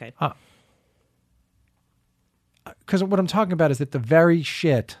 Okay. Because what I'm talking about is that the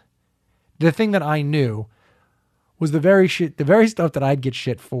thing that I knew was the very stuff that I'd get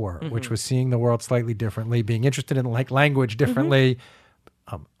shit for, which was seeing the world slightly differently, being interested in like language differently,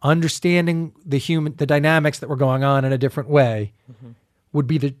 understanding the dynamics that were going on in a different way, would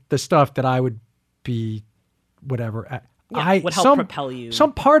be the stuff that I would be, whatever. Would help propel you.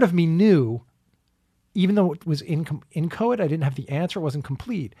 Some part of me knew, even though it was inchoate, I didn't have the answer, it wasn't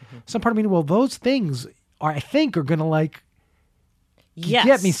complete. Some part of me knew, well, those things I think are going to like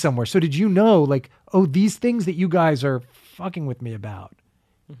get me somewhere. So did you know, like, oh, these things that you guys are fucking with me about,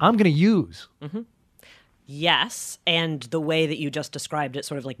 I'm going to use. Yes, and the way that you just described it,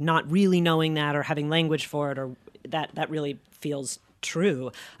 sort of like not really knowing that or having language for it, or that really feels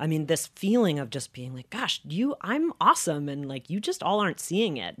true. I mean, this feeling of just being like, gosh, I'm awesome, and like you just all aren't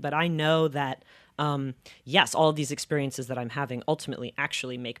seeing it. But I know that, yes, all of these experiences that I'm having ultimately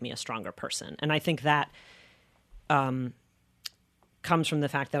actually make me a stronger person. And I think that comes from the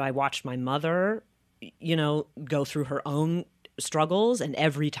fact that I watched my mother, go through her own struggles and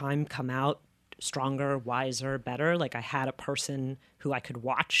every time come out stronger, wiser, better. Like I had a person who I could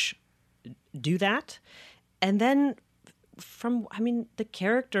watch do that. And then the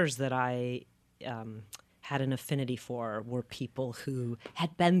characters that I had an affinity for were people who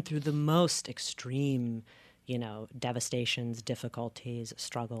had been through the most extreme, devastations, difficulties,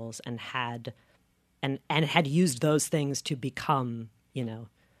 struggles, and had used those things to become,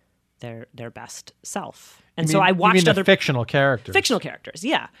 their best self. And so I watched other fictional characters. Fictional characters,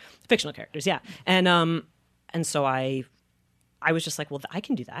 yeah. And so I was just like, well, I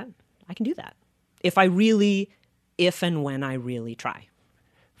can do that. If and when I really try.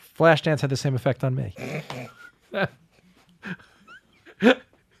 Flashdance had the same effect on me. I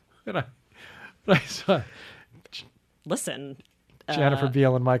saw Listen, Jennifer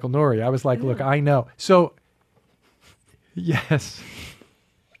Beal and Michael Nouri. I was like, look, I know. So, yes.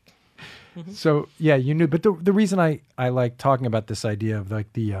 So, yeah, you knew. But the reason I like talking about this idea of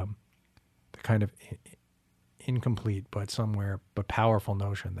like the kind of incomplete but powerful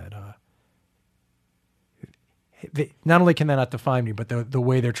notion that not only can they not define me, but the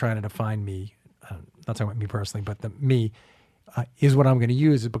way they're trying to define me, not talking about me personally, but me, is what I'm going to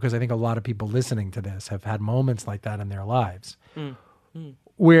use, is because I think a lot of people listening to this have had moments like that in their lives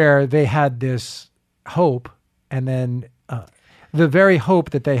where they had this hope, and then the very hope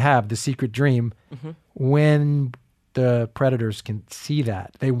that they have, the secret dream, when the predators can see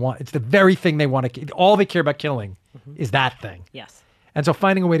that, it's the very thing they want to, all they care about killing is that thing. Yes. And so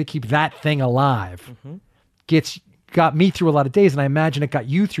finding a way to keep that thing alive got me through a lot of days, and I imagine it got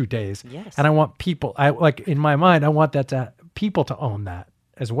you through days. Yes. And I want people, in my mind, I want people to own that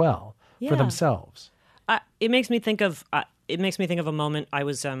as well for themselves. It makes me think of a moment. I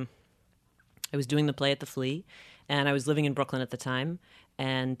was doing the play at the Flea, and I was living in Brooklyn at the time,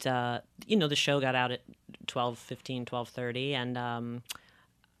 and the show got out at 12:15, 12:30, and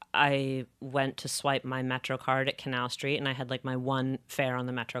I went to swipe my Metro card at Canal Street, and I had like my one fare on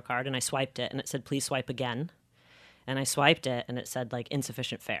the Metro card, and I swiped it, and it said, "Please swipe again." And I swiped it, and it said like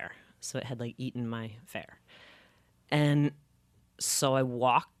insufficient fare. So it had like eaten my fare. And so I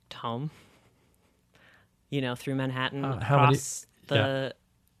walked home, through Manhattan, across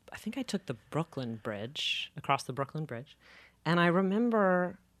I think I took the Brooklyn Bridge, across the Brooklyn Bridge. And I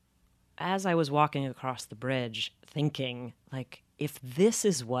remember as I was walking across the bridge thinking, like, if this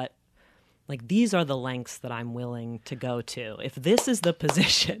is what, like, these are the lengths that I'm willing to go to. If this is the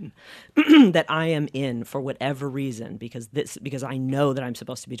position that I am in for whatever reason, because I know that I'm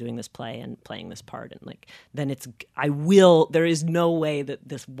supposed to be doing this play and playing this part, and like, then there is no way that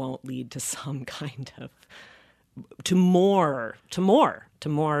this won't lead to some kind of, to more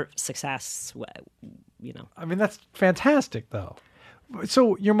success, I mean, that's fantastic, though.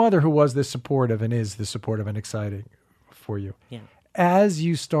 So your mother, who was this supportive and is this supportive and exciting for you, as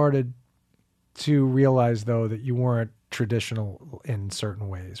you started to realize, though, that you weren't traditional in certain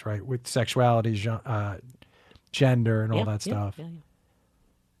ways, right, with sexuality, gender, and all that stuff,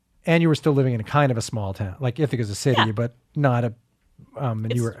 and you were still living in a kind of a small town, like Ithaca's a city, but not a,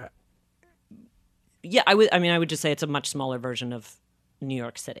 and you were. Yeah, I would just say it's a much smaller version of New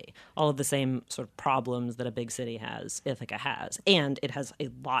York City. All of the same sort of problems that a big city has, Ithaca has. And it has a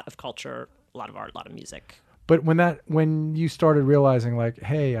lot of culture, a lot of art, a lot of music. But when you started realizing, like,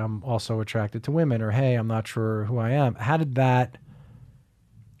 hey, I'm also attracted to women, or hey, I'm not sure who I am, how did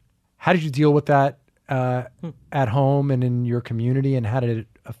you deal with that at home and in your community, and how did it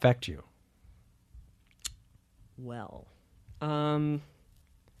affect you? Well,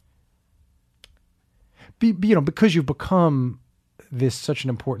 because you've become such an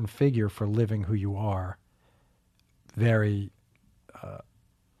important figure for living who you are, very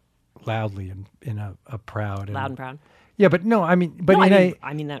loudly and in a proud, loud and proud. Yeah, but no, I mean, but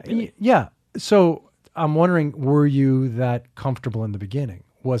I mean that really. Yeah. So I'm wondering, were you that comfortable in the beginning?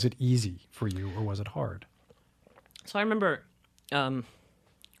 Was it easy for you, or was it hard? So I remember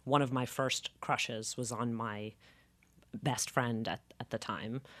one of my first crushes was on my best friend at the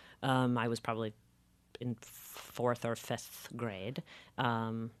time. I was probably in 4th or 5th grade,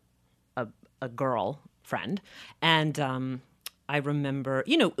 a girl friend. And I remember,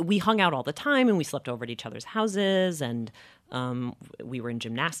 we hung out all the time, and we slept over at each other's houses, and we were in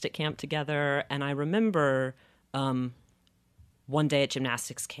gymnastic camp together. And I remember one day at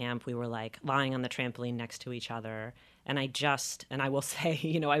gymnastics camp, we were like lying on the trampoline next to each other. And I will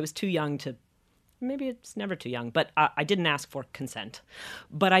say, I was too young to, maybe it's never too young, but I didn't ask for consent.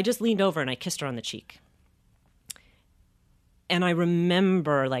 But I just leaned over and I kissed her on the cheek. And I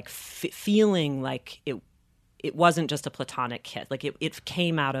remember like feeling like it wasn't just a platonic kiss. Like it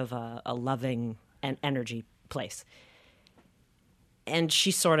came out of a loving and energy place. And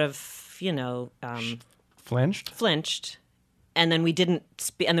she sort of, flinched. And then we didn't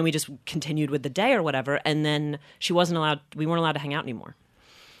and then we just continued with the day or whatever. And then we weren't allowed to hang out anymore.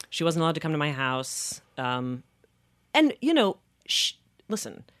 She wasn't allowed to come to my house. And,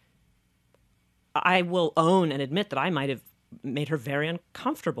 listen, I will own and admit that I might have made her very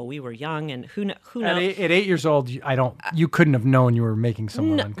uncomfortable. We were young, and who knows? At 8 years old, you couldn't have known you were making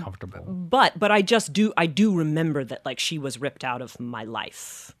someone uncomfortable. But I do remember that, like, she was ripped out of my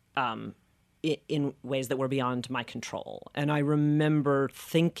life in ways that were beyond my control. And I remember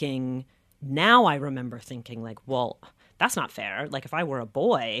thinking, like, well, that's not fair. Like, if I were a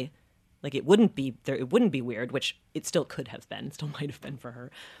boy, like, it wouldn't be weird, which it still could have been, still might have been for her.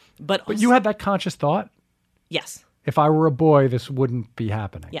 But you had that conscious thought? Yes. If I were a boy, this wouldn't be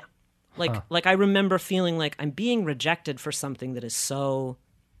happening. Yeah. Like I remember feeling like I'm being rejected for something that is so,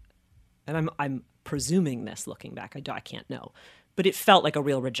 and I'm presuming this looking back, I can't know, but it felt like a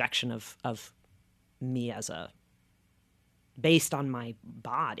real rejection of me based on my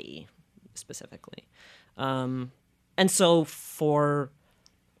body specifically. And so for,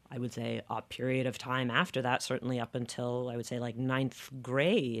 I would say, a period of time after that, certainly up until, I would say, like 9th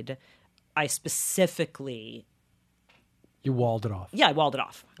grade, I specifically... You walled it off. Yeah, I walled it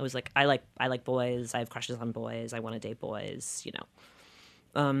off. I was like, I like boys. I have crushes on boys. I want to date boys,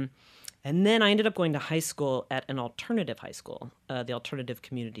 And then I ended up going to high school at an alternative high school, the Alternative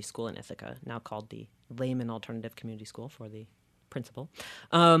Community School in Ithaca, now called the Layman Alternative Community School for the principal.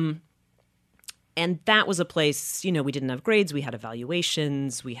 And that was a place, we didn't have grades. We had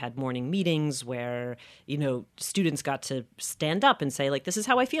evaluations. We had morning meetings where, students got to stand up and say, like, this is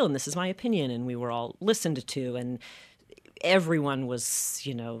how I feel and this is my opinion. And we were all listened to, and everyone was,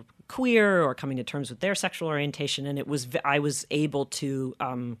 queer or coming to terms with their sexual orientation. And I was able to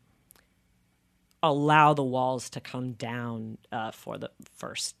allow the walls to come down for the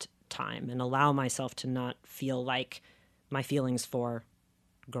first time, and allow myself to not feel like my feelings for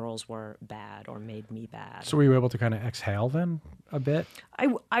girls were bad or made me bad. So were you able to kind of exhale then a bit?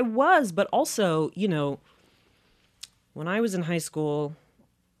 I was, but also, when I was in high school,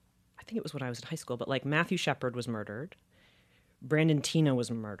 I think it was when I was in high school, but like Matthew Shepard was murdered, Brandon Tina was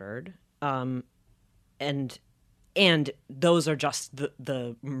murdered, and those are just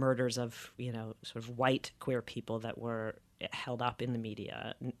the murders of, sort of white queer people that were held up in the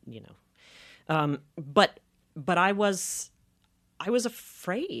media, but I was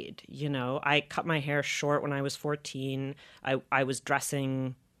afraid, I cut my hair short when I was 14. I was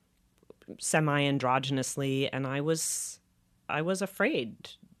dressing semi-androgynously, and I was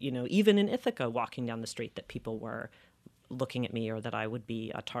afraid, even in Ithaca, walking down the street, that people were looking at me or that I would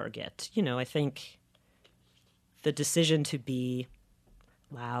be a target. I think the decision to be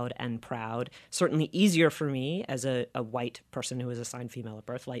loud and proud, certainly easier for me as a white person who was assigned female at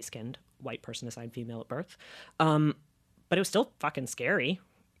birth, light-skinned white person assigned female at birth. But it was still fucking scary,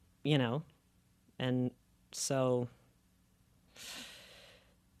 And so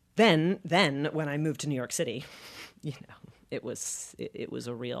then when I moved to New York City, it was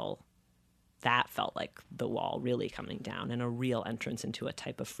a real, that felt like the wall really coming down, and a real entrance into a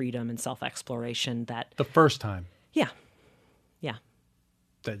type of freedom and self-exploration that... The first time. Yeah.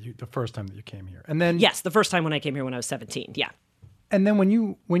 The first time that you came here. And then... Yes, the first time when I came here when I was 17, yeah. And then when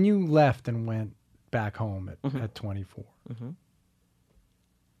you left and went back home at 24,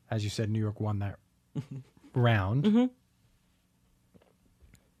 as you said, New York won that round.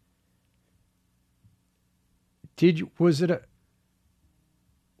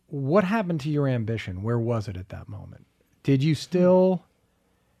 What happened to your ambition? Where was it at that moment? Did you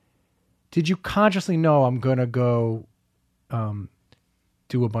consciously know, I'm going to go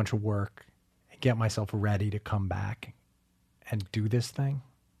do a bunch of work and get myself ready to come back and do this thing?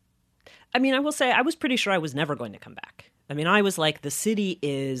 I mean, I will say I was pretty sure I was never going to come back. I mean, I was like, the city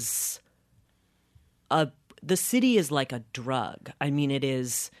is like a drug. I mean, it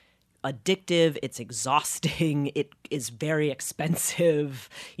is addictive. It's exhausting. It is very expensive.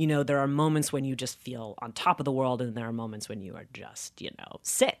 There are moments when you just feel on top of the world, and there are moments when you are just,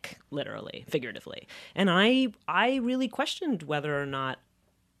 sick, literally, figuratively. And I really questioned whether or not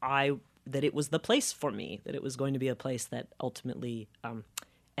that it was the place for me, that it was going to be a place that ultimately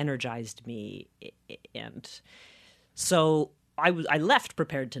energized me. And so I left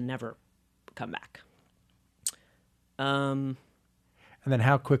prepared to never come back. And then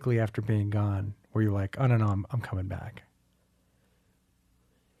how quickly after being gone were you like, oh, no, I'm coming back?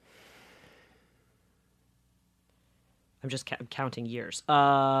 I'm just counting years.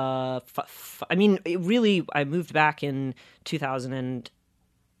 I mean, I moved back in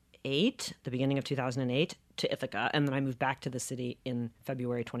 2008, the beginning of 2008, to Ithaca, and then I moved back to the city in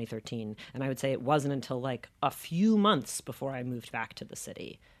February 2013. And I would say it wasn't until like a few months before I moved back to the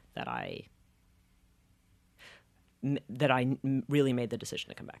city that I really made the decision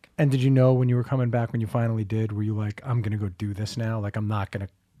to come back. And did you know when you were coming back, when you finally did, were you like, I'm going to go do this now? Like, I'm not going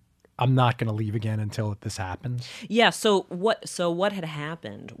to leave again until this happens? Yeah. So what had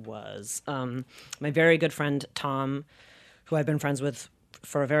happened was my very good friend Tom, who I've been friends with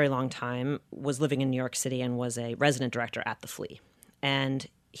for a very long time, was living in New York City and was a resident director at the Flea. And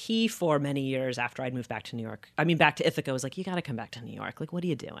he, for many years after I'd moved back to Ithaca, was like, you got to come back to New York. Like, what are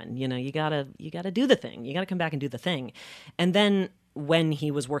you doing? You got to do the thing. You got to come back and do the thing. And then when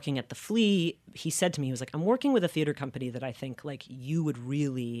he was working at the Flea, he said to me, he was like, I'm working with a theater company that I think like you would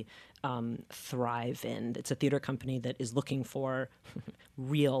really thrive in. It's a theater company that is looking for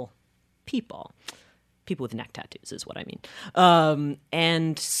real people. People with neck tattoos is what I mean.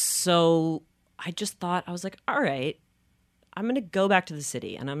 And so I just thought, I was like, all right, I'm going to go back to the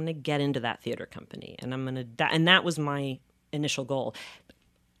city and I'm going to get into that theater company. And and that was my initial goal.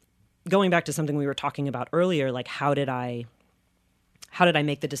 Going back to something we were talking about earlier, like how did I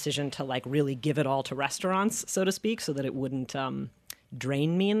make the decision to like really give it all to restaurants, so to speak, so that it wouldn't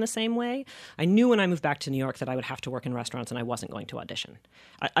drain me in the same way? I knew when I moved back to New York that I would have to work in restaurants and I wasn't going to audition.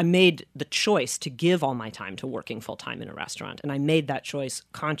 I made the choice to give all my time to working full-time in a restaurant. And I made that choice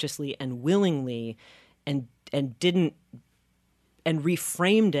consciously and willingly and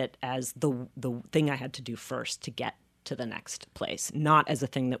reframed it as the thing I had to do first to get to the next place, not as a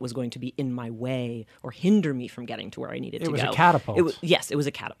thing that was going to be in my way or hinder me from getting to where I needed to go. It was a catapult. Yes, it was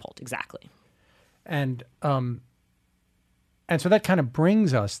a catapult, exactly. And so that kind of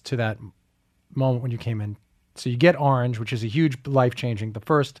brings us to that moment when you came in. So you get Orange, which is a huge the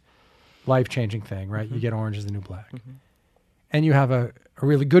first life-changing thing, right? Mm-hmm. You get Orange is the New Black. Mm-hmm. and you have a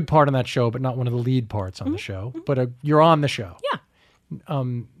really good part on that show, but not one of the lead parts on the show. But you're on the show. Yeah.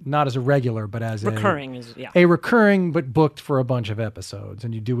 Not as a regular, but as Recurring a recurring, but booked for a bunch of episodes,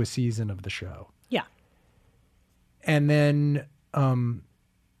 and you do a season of the show. Yeah. And then, and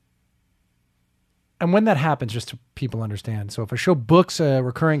when that happens, just so people understand, so if a show books a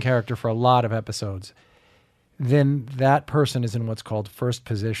recurring character for a lot of episodes, then that person is in what's called first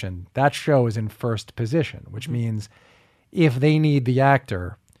position. That show is in first position, which means if they need the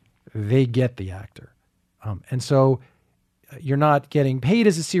actor, they get the actor. And so you're not getting paid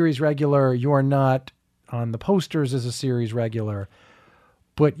as a series regular. You're not on the posters as a series regular,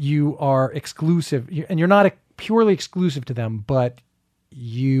 but you are exclusive. And you're not purely exclusive to them, but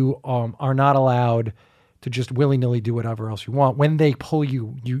you are not allowed to just willy-nilly do whatever else you want. When they pull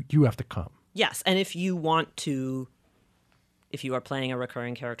you, you have to come. Yes, and if you are playing a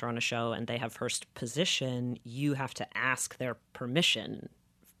recurring character on a show and they have first position, you have to ask their permission.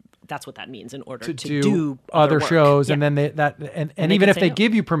 That's what that means in order to do other work. shows. Yeah. And then and even if they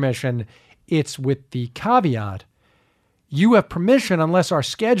give you permission, it's with the caveat, you have permission unless our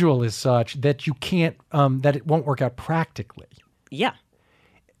schedule is such that you can't, that it won't work out practically. Yeah.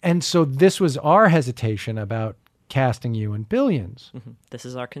 And so this was our hesitation about casting you in Billions. Mm-hmm. This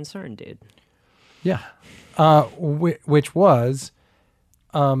is our concern, dude. Yeah. Which was,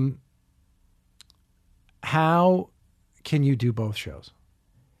 how can you do both shows?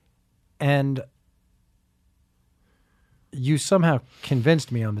 And you somehow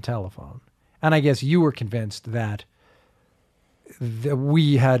convinced me on the telephone. And I guess you were convinced that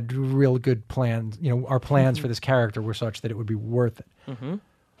we had real good plans. You know, our plans for this character were such that it would be worth it. Mm-hmm.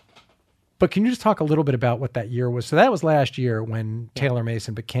 But can you just talk a little bit about what that year was? So that was last year when Taylor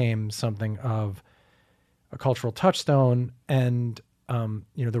Mason became something of a cultural touchstone. And,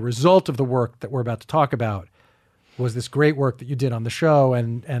 the result of the work that we're about to talk about was this great work that you did on the show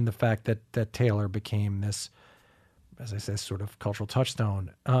and the fact that Taylor became this, as I said, sort of cultural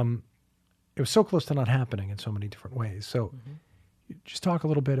touchstone. It was so close to not happening in so many different ways. So just talk a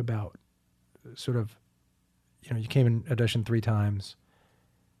little bit about sort of, you came in audition 3 times.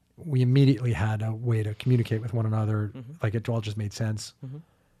 We immediately had a way to communicate with one another. Like it all just made sense.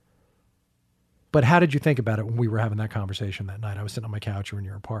 But how did you think about it when we were having that conversation that night? I was sitting on my couch or in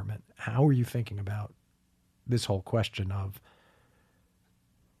your apartment. How were you thinking about this whole question of,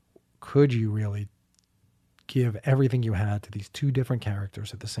 could you really give everything you had to these 2 different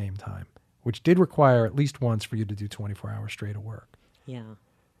characters at the same time, which did require at least once for you to do 24 hours straight of work? Yeah.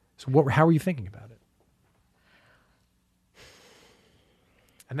 So how were you thinking about it?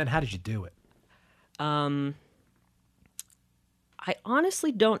 And then how did you do it? I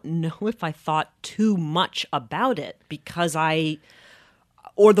honestly don't know if I thought too much about it because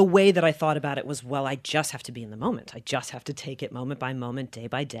or the way that I thought about it was, well, I just have to be in the moment. I just have to take it moment by moment, day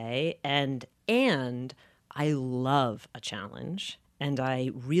by day. And I love a challenge and I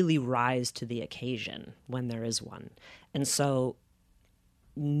really rise to the occasion when there is one. And so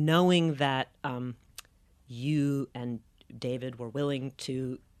knowing that you and David were willing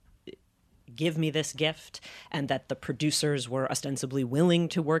to give me this gift and that the producers were ostensibly willing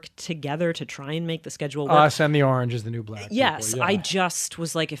to work together to try and make the schedule work. Us and the Orange is the New Black. Yes, people, yeah. I just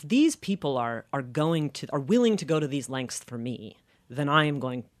was like, if these people are willing to go to these lengths for me, then I am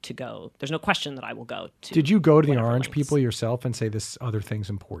going to go. There's no question that I will go to. Did you go to the Orange lengths. people yourself and say, this other thing's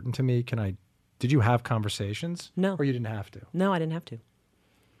important to me? Did you have conversations? No. Or you didn't have to? No, I didn't have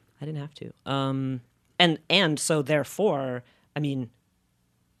to. And so therefore, I mean,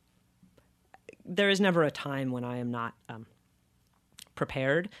 there is never a time when I am not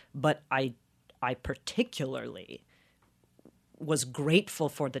prepared, but I particularly was grateful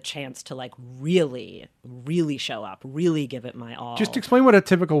for the chance to like really, really show up, really give it my all. Just explain what a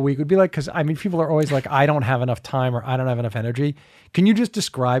typical week would be like, because I mean, people are always like, I don't have enough time or I don't have enough energy. Can you just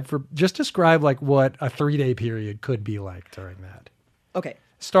describe like what a 3-day period could be like during that? Okay.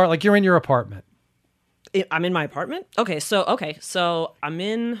 Start like you're in your apartment. I'm in my apartment? Okay, so I'm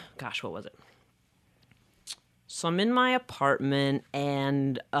in, gosh, what was it? So I'm in my apartment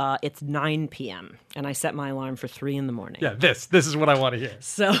and it's 9 p.m. and I set my alarm for 3 in the morning. Yeah, this is what I want to hear.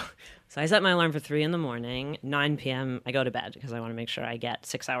 So I set my alarm for 3 in the morning, 9 p.m. I go to bed because I want to make sure I get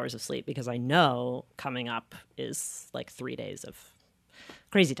 6 hours of sleep because I know coming up is like 3 days of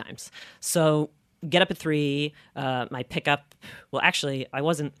crazy times. So get up at 3, my pickup, well actually I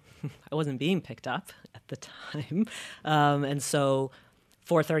wasn't being picked up at the time. And so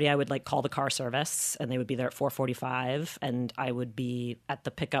 4:30, I would like call the car service and they would be there at 4:45 and I would be at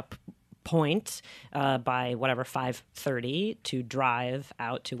the pickup point by whatever 5:30 to drive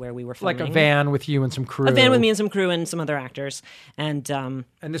out to where we were filming. Like a van with you and some crew. A van with me and some crew and some other actors. And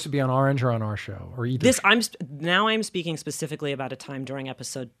this would be on Orange or on our show or either. this I'm speaking specifically about a time during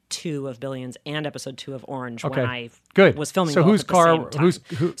episode 2 of Billions and episode 2 of Orange when I was filming. So both whose at the car? same time.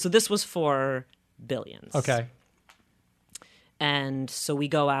 Who? So this was for Billions. Okay. And so we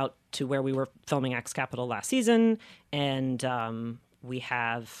go out to where we were filming X Capital last season, and we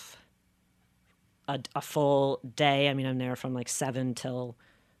have a full day. I mean, I'm there from like 7 till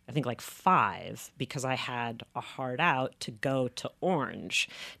I think like 5 because I had a hard out to go to Orange.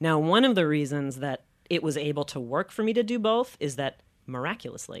 Now, one of the reasons that it was able to work for me to do both is that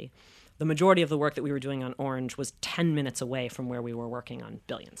miraculously, the majority of the work that we were doing on Orange was 10 minutes away from where we were working on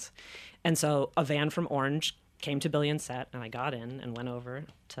Billions. And so a van from Orange came to Billions set, and I got in and went over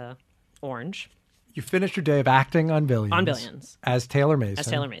to Orange. You finished your day of acting on Billions. On Billions. As Taylor Mason. As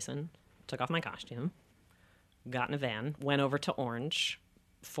Taylor Mason. Took off my costume, got in a van, went over to Orange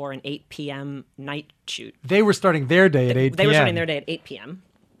for an 8 p.m. night shoot. They were starting their day at 8 p.m. They were starting their day at 8 p.m.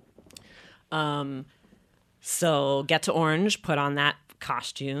 So get to Orange, put on that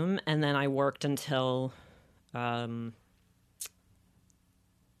costume, and then I worked until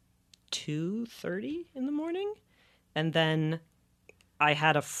 2:30 in the morning. And then I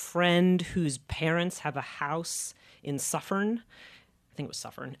had a friend whose parents have a house in Suffern. I think it was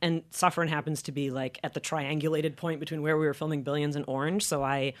Suffern. And Suffern happens to be like at the triangulated point between where we were filming Billions and Orange. So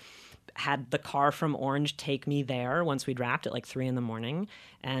I had the car from Orange take me there once we'd wrapped at like 3 in the morning.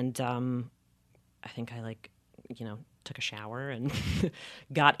 And I think I took a shower and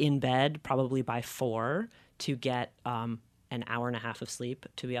got in bed probably by 4 to get an hour and a half of sleep,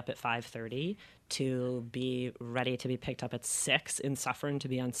 to be up at 5:30, to be ready to be picked up at 6 in Suffern to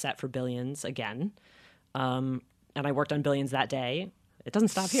be on set for Billions again. And I worked on Billions that day. It doesn't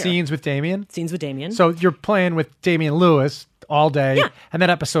stop here. Scenes with Damien? Scenes with Damien. So you're playing with Damian Lewis all day. Yeah. And that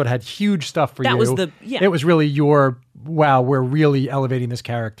episode had huge stuff for you. That was It was really your, wow, we're really elevating this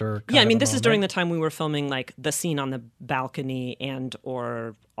character. Yeah, I mean, this is during the time we were filming like the scene on the balcony and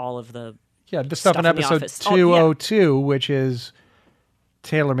or all of the the stuff in the episode office. 202, which is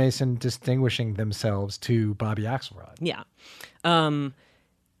Taylor Mason distinguishing themselves to Bobby Axelrod. Yeah.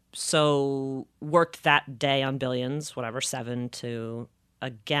 So worked that day on Billions, 7 to,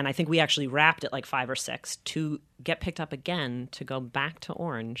 again, I think we actually wrapped at like 5 or 6 to get picked up again to go back to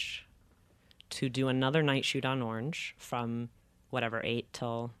Orange to do another night shoot on Orange from 8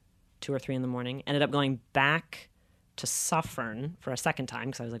 till 2 or 3 in the morning. Ended up going back to Suffern for a second time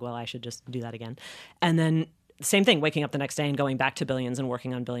because I was like, well, I should just do that again. And then same thing, waking up the next day and going back to Billions and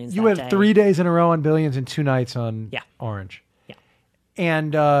working on Billions You that had day. 3 days in a row on Billions and 2 nights on Orange. Yeah.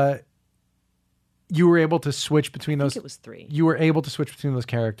 And you were able to switch between those. I think it was 3. You were able to switch between those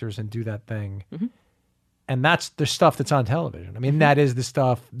characters and do that thing. Mm-hmm. And that's the stuff that's on television. I mean, that is the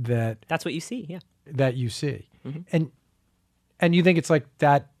stuff that's what you see, yeah. That you see. Mm-hmm. And you think it's like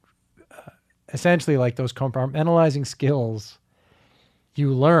that, essentially like those compartmentalizing skills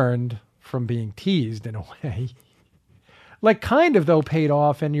you learned from being teased in a way, like kind of though paid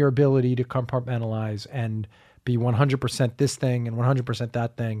off in your ability to compartmentalize and be 100% this thing and 100%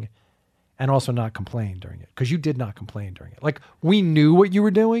 that thing, and also not complain during it, because you did not complain during it. Like we knew what you were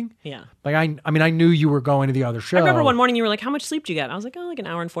doing. Yeah. Like I mean I knew you were going to the other show. I remember one morning you were like, "How much sleep do you get?" I was like, "Oh, like an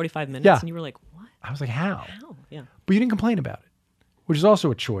hour and 45 minutes." Yeah. And you were like, "What?" I was like, "How?" How? Yeah. But you didn't complain about it, which is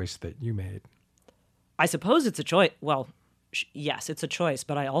also a choice that you made. I suppose it's a choice. Well, yes, it's a choice,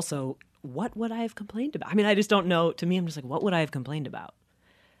 but I also, what would I have complained about? I mean, I just don't know. To me, I'm just like, what would I have complained about?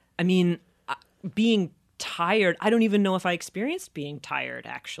 I mean, being tired, I don't even know if I experienced being tired,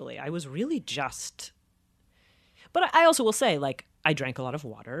 actually. I was really just... But I also will say, like, I drank a lot of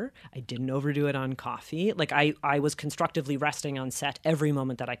water. I didn't overdo it on coffee. Like, I was constructively resting on set every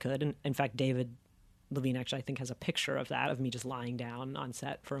moment that I could. And in fact, David Levine actually, I think, has a picture of that, of me just lying down on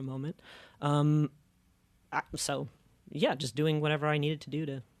set for a moment. So, yeah, just doing whatever I needed to do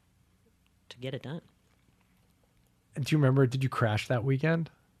to get it done. Do you remember, did you crash that weekend?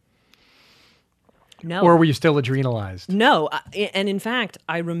 No. Or were you still adrenalized? No. And in fact,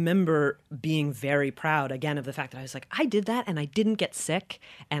 I remember being very proud, again, of the fact that I was like, I did that and I didn't get sick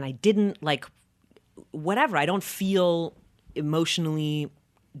and I didn't, like, whatever. I don't feel emotionally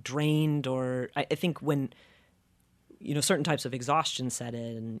drained, or I think when, you know, certain types of exhaustion set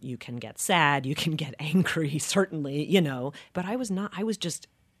in, you can get sad, you can get angry, certainly, you know, but I was not. I was just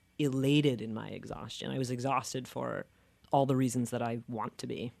elated in my exhaustion. I was exhausted for all the reasons that I want to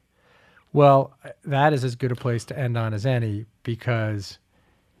be. Well, that is as good a place to end on as any, because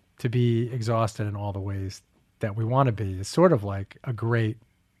to be exhausted in all the ways that we want to be is sort of like a great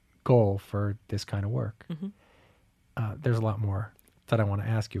goal for this kind of work. Mm-hmm. There's a lot more that I want to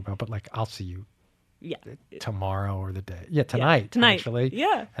ask you about, but like I'll see you tomorrow or the day. Yeah, tonight. Actually.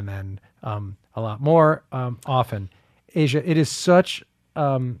 Yeah. And then a lot more often. Asia, it is such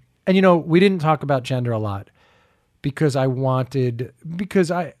and we didn't talk about gender a lot because there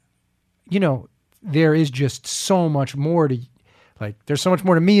is just so much more to there's so much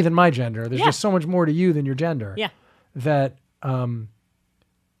more to me than my gender. There's just so much more to you than your gender. Yeah. That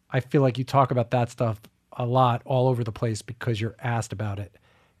I feel like you talk about that stuff a lot all over the place because you're asked about it.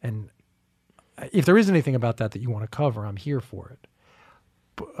 And if there is anything about that you want to cover, I'm here for it.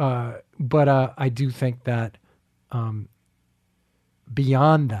 But I do think that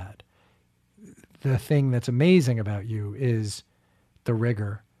beyond that, the thing that's amazing about you is the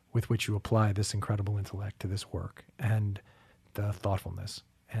rigor with which you apply this incredible intellect to this work and the thoughtfulness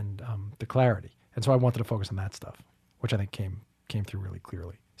and the clarity. And so I wanted to focus on that stuff, which I think came through really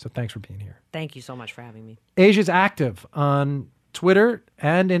clearly. So thanks for being here. Thank you so much for having me. Asia's active on Twitter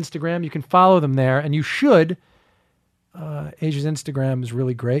and Instagram. You can follow them there, and you should. Asia's Instagram is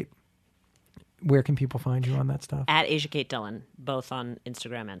really great. Where can people find you on that stuff? At Asia Kate Dillon, both on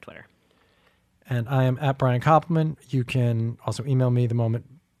Instagram and Twitter. And I am at Brian Koppelman. You can also email me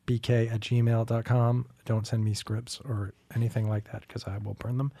themomentbk@gmail.com. Don't send me scripts or anything like that because I will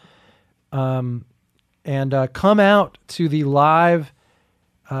burn them. And come out to the live.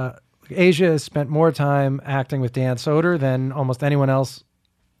 Asia has spent more time acting with Dan Soder than almost anyone else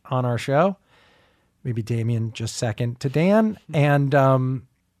on our show. Maybe Damien just second to Dan. And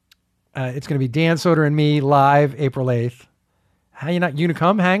it's going to be Dan Soder and me live April 8th. How you not going to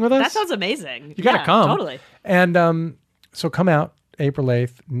come hang with us? That sounds amazing. You got to come. Totally. And so come out April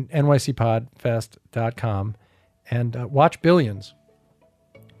 8th, nycpodfest.com, and watch Billions.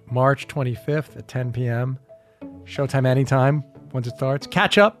 March 25th at 10 p.m. Showtime anytime once it starts.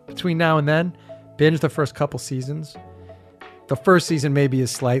 Catch up between now and then. Binge the first couple seasons. The first season maybe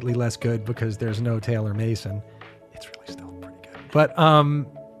is slightly less good because there's no Taylor Mason. It's really still pretty good. But,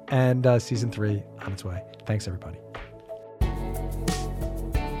 and season 3 on its way. Thanks, everybody.